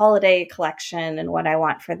about the holiday collection and what I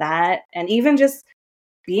want for that. And even just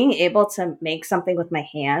being able to make something with my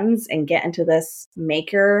hands and get into this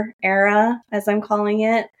maker era, as I'm calling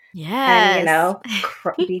it. Yes. And,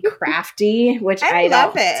 be crafty, which I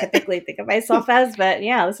don't typically think of myself as, but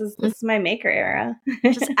yeah, this is my maker era.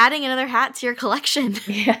 Just adding another hat to your collection.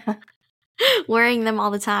 Yeah. Wearing them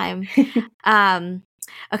all the time.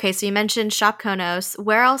 Okay, so you mentioned Shop KONOS.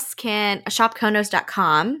 Where else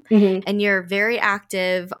shopkonos.com, and you're very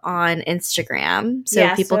active on Instagram,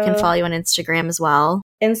 so people can follow you on Instagram as well.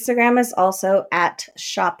 Instagram is also at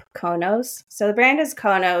Shop KONOS. So the brand is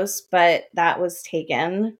KONOS, but that was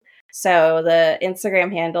taken. So the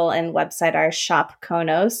Instagram handle and website are Shop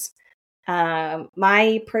KONOS.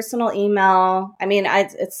 My personal email, I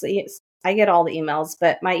get all the emails,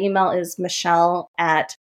 but my email is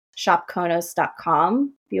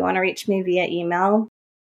michelle@shopkonos.com if you want to reach me via email.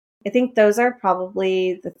 I think those are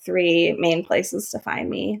probably the 3 main places to find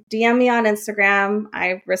me. DM me on Instagram.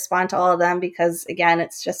 I respond to all of them because, again,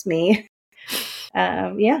 it's just me.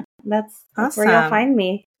 That's where you'll find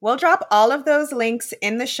me. We'll drop all of those links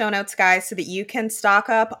in the show notes, guys, so that you can stock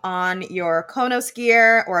up on your KONOS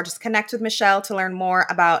gear or just connect with Michelle to learn more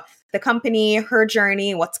about the company, her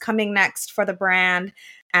journey, what's coming next for the brand,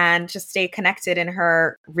 and just stay connected in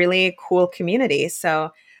her really cool community. So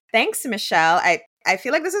thanks, Michelle. I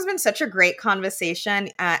feel like this has been such a great conversation.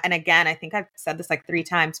 And again, I think I've said this like 3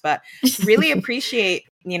 times, but really appreciate,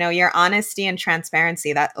 your honesty and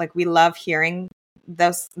transparency. That like we love hearing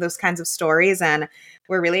those kinds of stories, and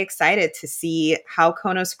we're really excited to see how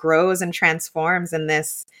KONOS grows and transforms in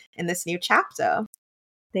this new chapter.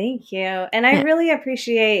 Thank you. And I really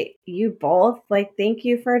appreciate you both. Like, thank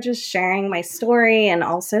you for just sharing my story and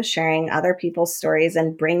also sharing other people's stories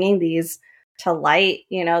and bringing these to light,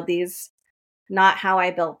 these, not how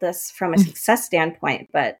I built this from a success standpoint,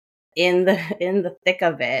 but in the thick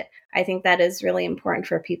of it. I think that is really important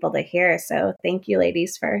for people to hear. So thank you,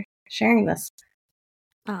 ladies, for sharing this.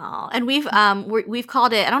 Oh, and we've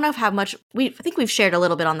called it, I don't know how much I think we've shared a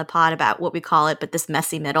little bit on the pod about what we call it, but this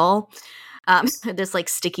messy middle, this like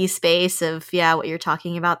sticky space of, what you're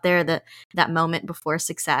talking about there, that moment before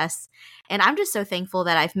success. And I'm just so thankful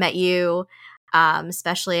that I've met you,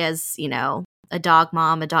 especially as, a dog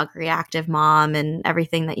mom, a dog reactive mom, and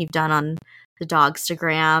everything that you've done on the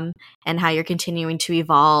Dogstagram, and how you're continuing to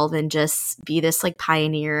evolve and just be this like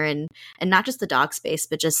pioneer and not just the dog space,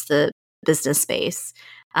 but just the business space,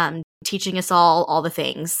 teaching us all the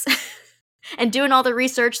things and doing all the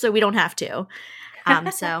research so we don't have to.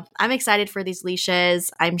 So I'm excited for these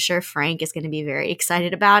leashes. I'm sure Frank is going to be very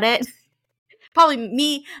excited about it. Probably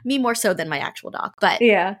me more so than my actual dog. But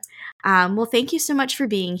Yeah. Well, thank you so much for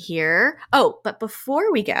being here. Oh, but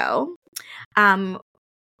before we go,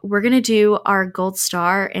 we're going to do our gold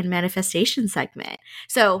star and manifestation segment.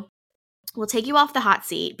 So we'll take you off the hot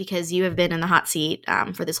seat because you have been in the hot seat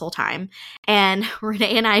for this whole time. And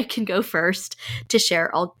Renee and I can go first to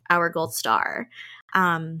share all our gold star.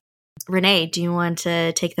 Renee, do you want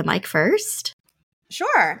to take the mic first?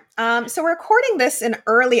 Sure. So we're recording this in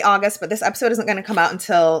early August, but this episode isn't going to come out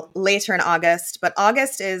until later in August. But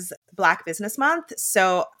August is Black Business Month.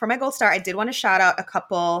 So for my gold star, I did want to shout out a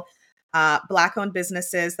couple Black-owned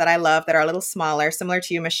businesses that I love that are a little smaller. Similar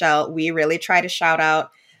to you, Michelle, we really try to shout out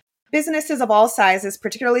businesses of all sizes,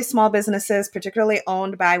 particularly small businesses, particularly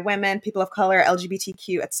owned by women, people of color,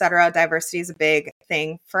 LGBTQ, etc. Diversity is a big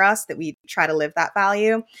thing for us that we try to live that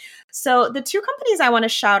value. So the two companies I want to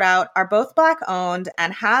shout out are both Black owned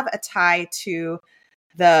and have a tie to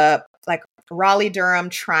the like Raleigh-Durham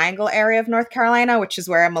Triangle area of North Carolina, which is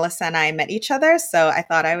where Melissa and I met each other. So I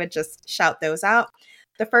thought I would just shout those out.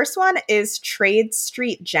 The first one is Trade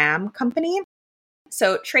Street Jam Company.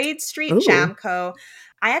 So Trade Street Jam Co.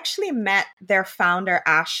 I actually met their founder,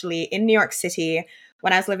 Ashley, in New York City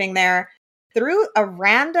when I was living there through a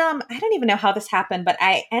random, I don't even know how this happened, but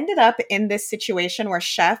I ended up in this situation where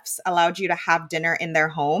chefs allowed you to have dinner in their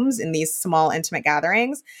homes in these small, intimate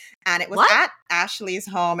gatherings. And it was at Ashley's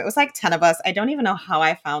home. It was like 10 of us. I don't even know how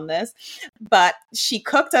I found this, but she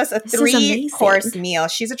cooked us a 3-course meal.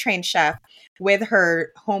 She's a trained chef with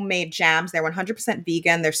her homemade jams. They're 100%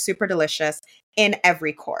 vegan. They're super delicious in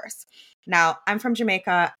every course. Now, I'm from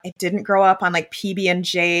Jamaica. I didn't grow up on like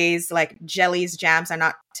PB&Js, like jellies, jams are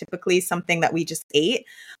not typically something that we just ate.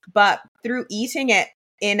 But through eating it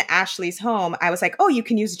in Ashley's home, I was like, oh, you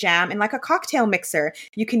can use jam in like a cocktail mixer.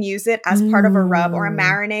 You can use it as part of a rub or a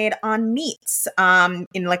marinade on meats,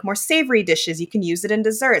 in like more savory dishes. You can use it in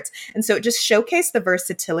desserts. And so it just showcased the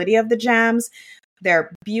versatility of the jams.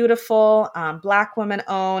 They're beautiful, Black woman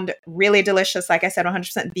owned, really delicious. Like I said,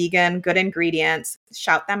 100% vegan, good ingredients.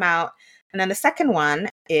 Shout them out. And then the second one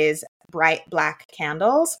is Bright Black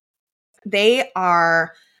Candles. They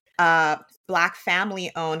are a Black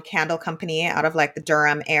family owned candle company out of like the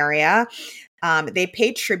Durham area. They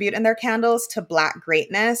pay tribute in their candles to Black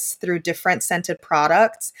greatness through different scented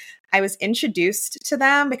products. I was introduced to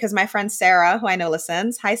them because my friend Sarah, who I know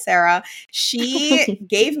listens, hi Sarah, she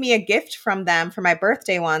gave me a gift from them for my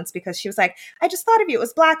birthday once because she was like, I just thought of you. It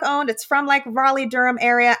was Black owned. It's from like Raleigh, Durham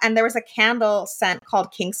area. And there was a candle scent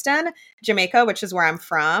called Kingston, Jamaica, which is where I'm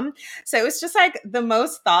from. So it was just like the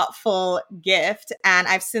most thoughtful gift. And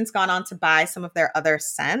I've since gone on to buy some of their other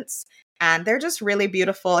scents. And they're just really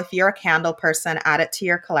beautiful. If you're a candle person, add it to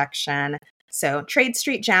your collection. So Trade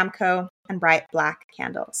Street Jam Co. and Bright Black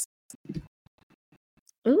Candles.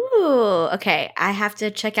 Ooh, okay. I have to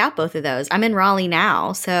check out both of those. I'm in Raleigh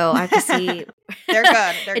now, so I have to see. They're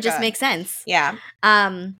good. It just makes sense. Yeah.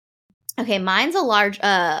 Okay, mine's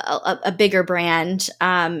a bigger brand,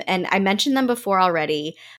 and I mentioned them before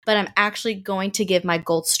already, but I'm actually going to give my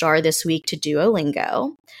gold star this week to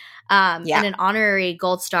Duolingo. And an honorary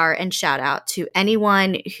gold star and shout out to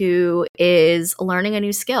anyone who is learning a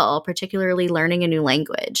new skill, particularly learning a new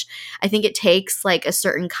language. I think it takes like a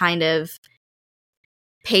certain kind of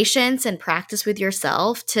patience and practice with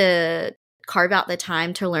yourself to carve out the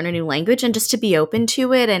time to learn a new language and just to be open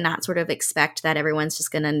to it and not sort of expect that everyone's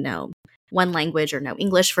just going to know one language or know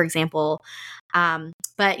English, for example.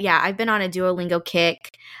 But yeah, I've been on a Duolingo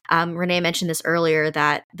kick. Renee mentioned this earlier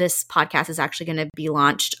that this podcast is actually going to be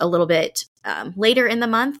launched a little bit later in the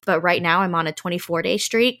month, but right now I'm on a 24-day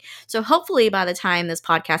streak. So hopefully by the time this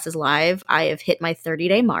podcast is live, I have hit my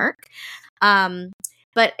 30-day mark.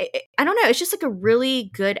 But I don't know, it's just like a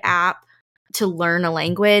really good app to learn a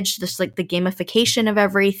language. Just like the gamification of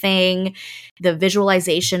everything, the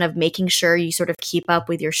visualization of making sure you sort of keep up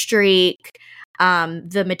with your streak.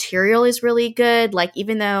 The material is really good. Like,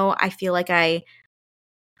 even though I feel like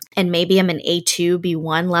and maybe I'm an A2,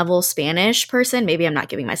 B1 level Spanish person, maybe I'm not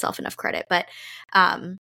giving myself enough credit, but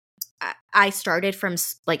I started from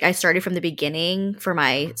the beginning for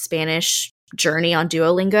my Spanish journey on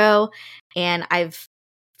Duolingo, and I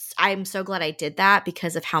I'm so glad I did that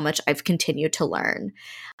because of how much I've continued to learn.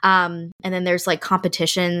 And then there's like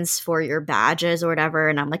competitions for your badges or whatever.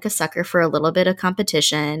 And I'm like a sucker for a little bit of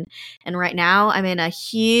competition. And right now I'm in a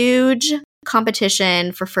huge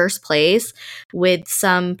competition for first place with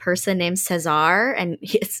some person named Cesar, and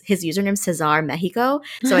his username Cesar Mexico.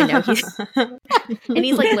 So I know he's and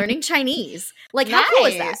he's like learning Chinese. Like, how cool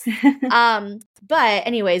is that? But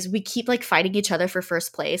anyways, we keep like fighting each other for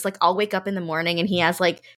first place. Like, I'll wake up in the morning and he has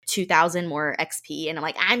like 2,000 more XP, and I'm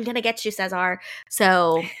like, I'm gonna get you, Cesar.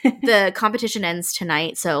 So the competition ends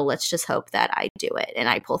tonight. So let's just hope that I do it and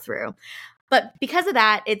I pull through. But because of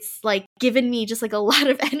that, it's like given me just like a lot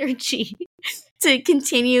of energy to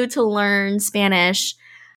continue to learn Spanish.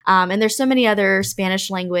 And there's so many other Spanish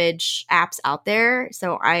language apps out there.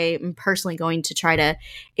 So I'm personally going to try to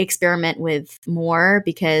experiment with more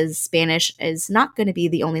because Spanish is not going to be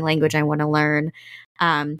the only language I want to learn.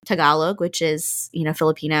 Tagalog, which is,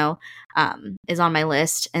 Filipino, is on my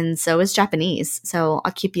list. And so is Japanese. So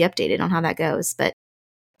I'll keep you updated on how that goes. But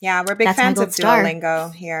yeah, we're big fans of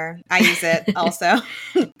Duolingo here. I use it also.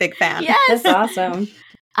 Big fan. Yes. That's awesome.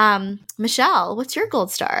 Michelle, what's your gold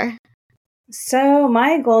star? So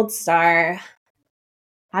my gold star,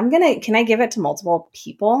 can I give it to multiple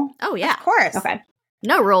people? Oh, yeah. Of course. Okay.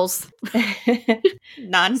 No rules.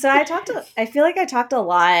 None. So I feel like I talked a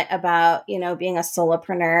lot about, being a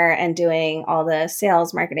solopreneur and doing all the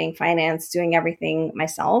sales, marketing, finance, doing everything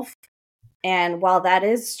myself. And while that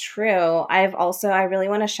is true, I really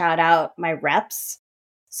want to shout out my reps.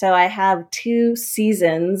 So I have 2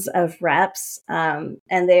 seasons of reps, and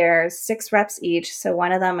they're 6 reps each. So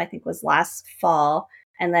one of them I think was last fall.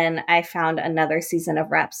 And then I found another season of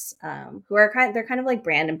reps who are they're kind of like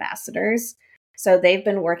brand ambassadors. So they've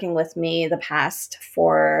been working with me the past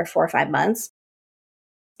 4 or 5 months.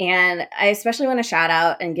 And I especially want to shout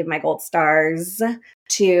out and give my gold stars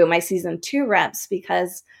to my season 2 reps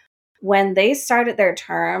because when they started their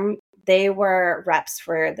term, they were reps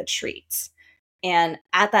for the treats. And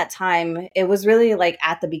at that time, it was really like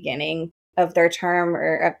at the beginning of their term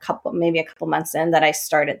or maybe a couple months in that I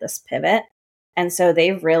started this pivot. And so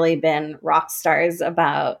they've really been rock stars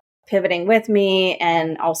about pivoting with me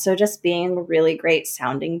and also just being a really great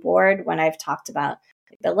sounding board when I've talked about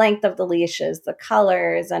the length of the leashes, the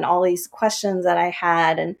colors, and all these questions that I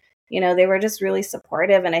had. And they were just really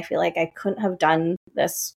supportive. And I feel like I couldn't have done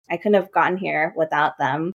this. I couldn't have gotten here without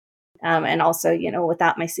them. And also,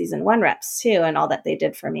 without my season 1 reps too, and all that they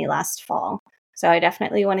did for me last fall. So I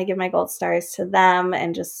definitely want to give my gold stars to them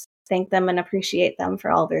and just thank them and appreciate them for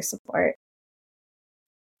all their support.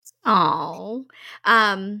 Oh,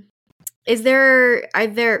 do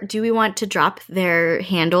we want to drop their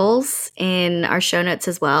handles in our show notes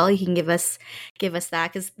as well? You can give us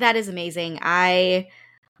that because that is amazing. I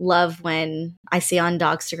love when I see on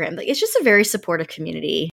Dogstagram, like it's just a very supportive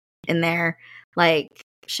community in there. Like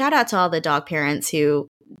shout out to all the dog parents who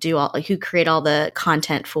create all the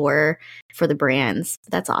content for the brands.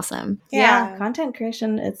 That's awesome. Yeah, content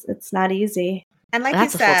creation it's not easy. And like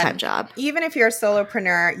that's you said, a full-time job. Even if you're a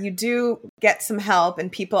solopreneur, you do get some help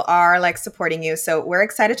and people are like supporting you. So we're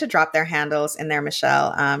excited to drop their handles in there,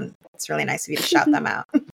 Michelle. It's really nice of you to shout them out.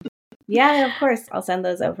 Yeah, of course. I'll send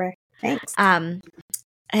those over. Thanks.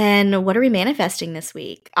 And what are we manifesting this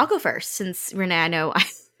week? I'll go first since Renee, I know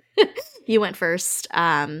you went first.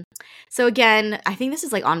 So again, I think this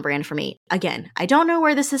is like on brand for me. Again, I don't know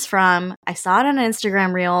where this is from. I saw it on an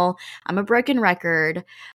Instagram reel. I'm a broken record,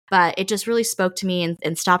 but it just really spoke to me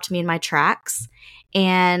and stopped me in my tracks.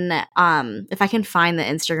 And if I can find the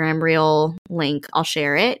Instagram reel link, I'll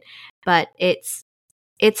share it. But it's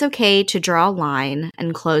okay to draw a line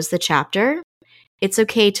and close the chapter. It's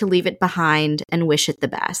okay to leave it behind and wish it the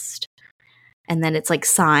best. And then it's like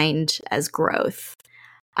signed as growth.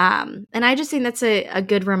 And I just think that's a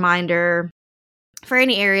good reminder for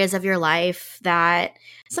any areas of your life that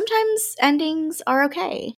sometimes endings are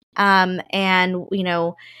okay. And,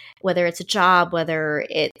 whether it's a job, whether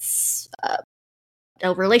it's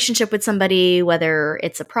a relationship with somebody, whether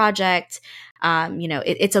it's a project,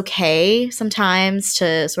 it's okay sometimes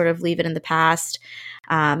to sort of leave it in the past.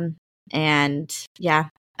 And yeah,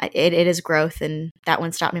 it is growth. And that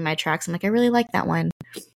one stopped me in my tracks. I'm like, I really like that one.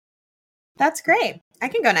 That's great. I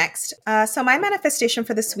can go next. So my manifestation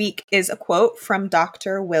for this week is a quote from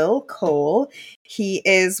Dr. Will Cole. He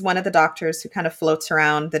is one of the doctors who kind of floats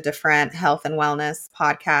around the different health and wellness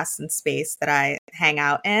podcasts and space that I hang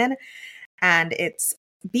out in. And it's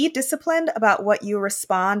be disciplined about what you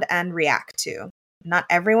respond and react to. Not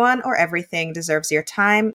everyone or everything deserves your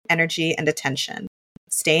time, energy, and attention.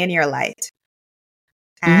 Stay in your light.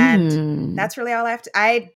 And that's really all I have to.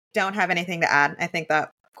 I don't have anything to add. I think that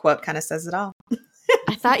quote kind of says it all.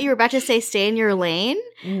 I thought you were about to say stay in your lane.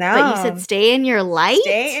 No. But you said stay in your light?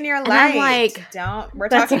 Stay in your light. And I'm like, we're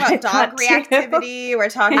talking about dog reactivity. We're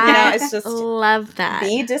talking, it's just love that.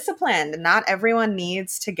 Be disciplined. Not everyone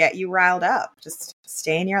needs to get you riled up. Just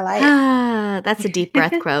stay in your light. That's a deep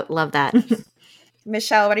breath quote. Love that.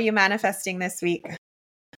 Michelle, what are you manifesting this week?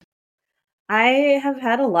 I have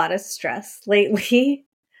had a lot of stress lately,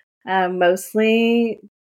 mostly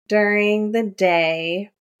during the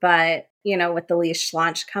day, but with the leash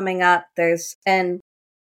launch coming up, there's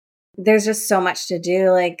just so much to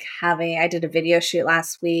do. Like I did a video shoot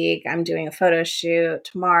last week. I'm doing a photo shoot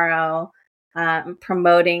tomorrow,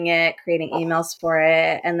 promoting it, creating emails for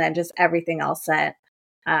it, and then just everything else that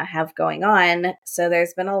have going on. So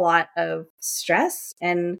there's been a lot of stress,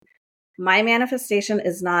 and my manifestation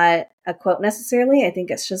is not a quote necessarily. I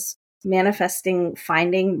think it's just manifesting,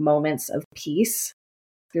 finding moments of peace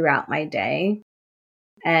throughout my day,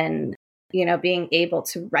 and being able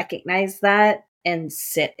to recognize that and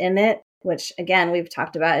sit in it, which again, we've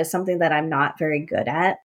talked about is something that I'm not very good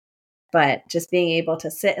at, but just being able to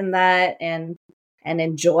sit in that and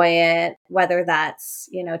enjoy it, whether that's,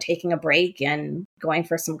 taking a break and going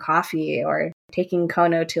for some coffee, or taking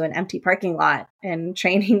Kono to an empty parking lot and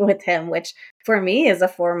training with him, which for me is a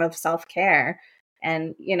form of self-care.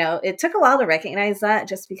 And, it took a while to recognize that,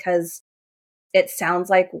 just because it sounds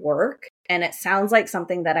like work and it sounds like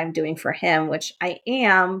something that I'm doing for him, which I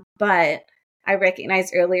am, but I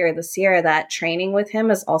recognized earlier this year that training with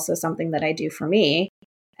him is also something that I do for me.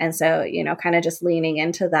 And so, kind of just leaning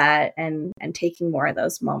into that and taking more of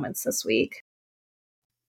those moments this week.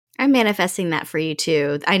 I'm manifesting that for you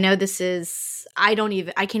too. I know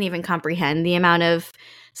I can't even comprehend the amount of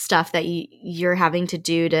stuff that you're having to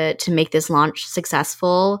do to make this launch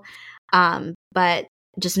successful. But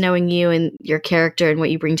just knowing you and your character and what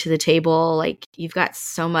you bring to the table, like, you've got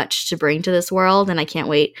so much to bring to this world, and I can't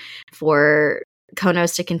wait for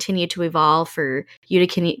KONOS to continue to evolve, for you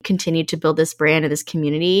to continue to build this brand and this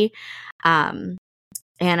community. And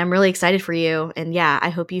I'm really excited for you. And yeah, I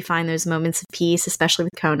hope you find those moments of peace, especially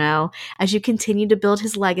with Kono, as you continue to build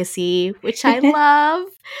his legacy, which I love.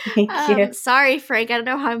 Thank you. Sorry, Frank, I don't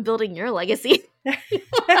know how I'm building your legacy.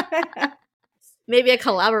 Maybe a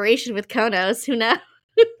collaboration with KONOS. Who knows?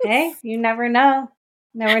 Hey, you never know.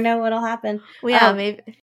 Never know what'll happen. Well, yeah,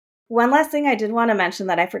 maybe. One last thing I did want to mention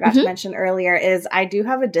that I forgot to mention earlier is I do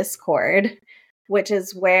have a Discord, which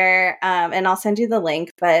is where, and I'll send you the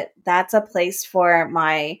link, but that's a place for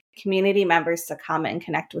my community members to come and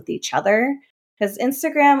connect with each other. Because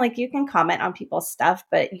Instagram, like, you can comment on people's stuff,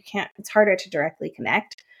 but you can't, it's harder to directly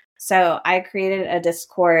connect. So I created a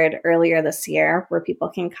Discord earlier this year where people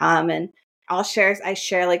can come, and I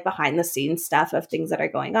share like behind the scenes stuff of things that are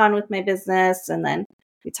going on with my business. And then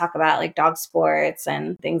we talk about like dog sports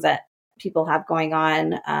and things that people have going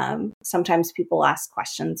on. Sometimes people ask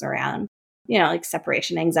questions around, like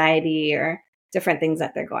separation anxiety or different things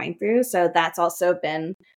that they're going through. So that's also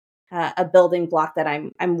been a building block that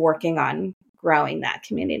I'm working on growing that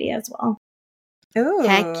community as well. Ooh,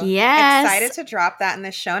 heck yes. Excited to drop that in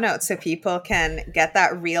the show notes so people can get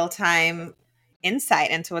that real-time insight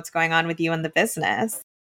into what's going on with you and the business.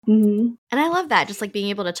 Mm-hmm. And I love that, just like being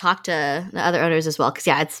able to talk to the other owners as well, because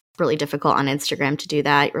yeah, it's really difficult on Instagram to do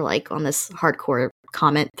that. You're like on this hardcore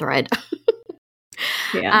comment thread.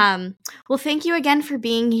 Yeah. Well, thank you again for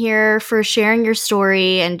being here, for sharing your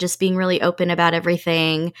story, and just being really open about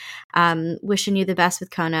everything. Wishing you the best with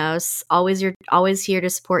KONOS. Always here to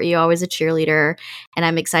support you, always a cheerleader. And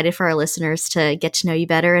I'm excited for our listeners to get to know you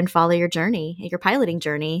better and follow your journey, your piloting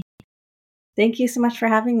journey. Thank you so much for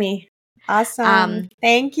having me. Awesome.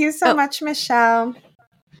 Thank you so much, Michelle.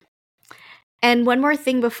 And one more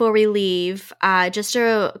thing before we leave, just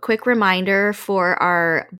a quick reminder for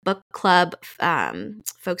our book club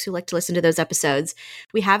folks who like to listen to those episodes.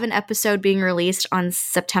 We have an episode being released on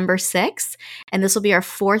September 6th, and this will be our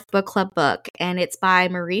 4th book club book, and it's by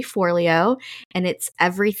Marie Forleo, and it's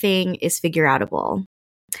Everything is Figureoutable.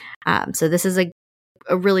 So this is a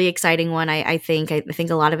really exciting one. I think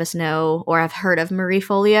a lot of us know or have heard of Marie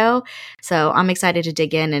Forleo, so I'm excited to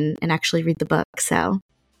dig in and actually read the book. So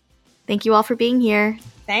thank you all for being here.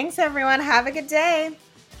 Thanks, everyone. Have a good day.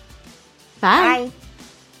 Bye. Bye.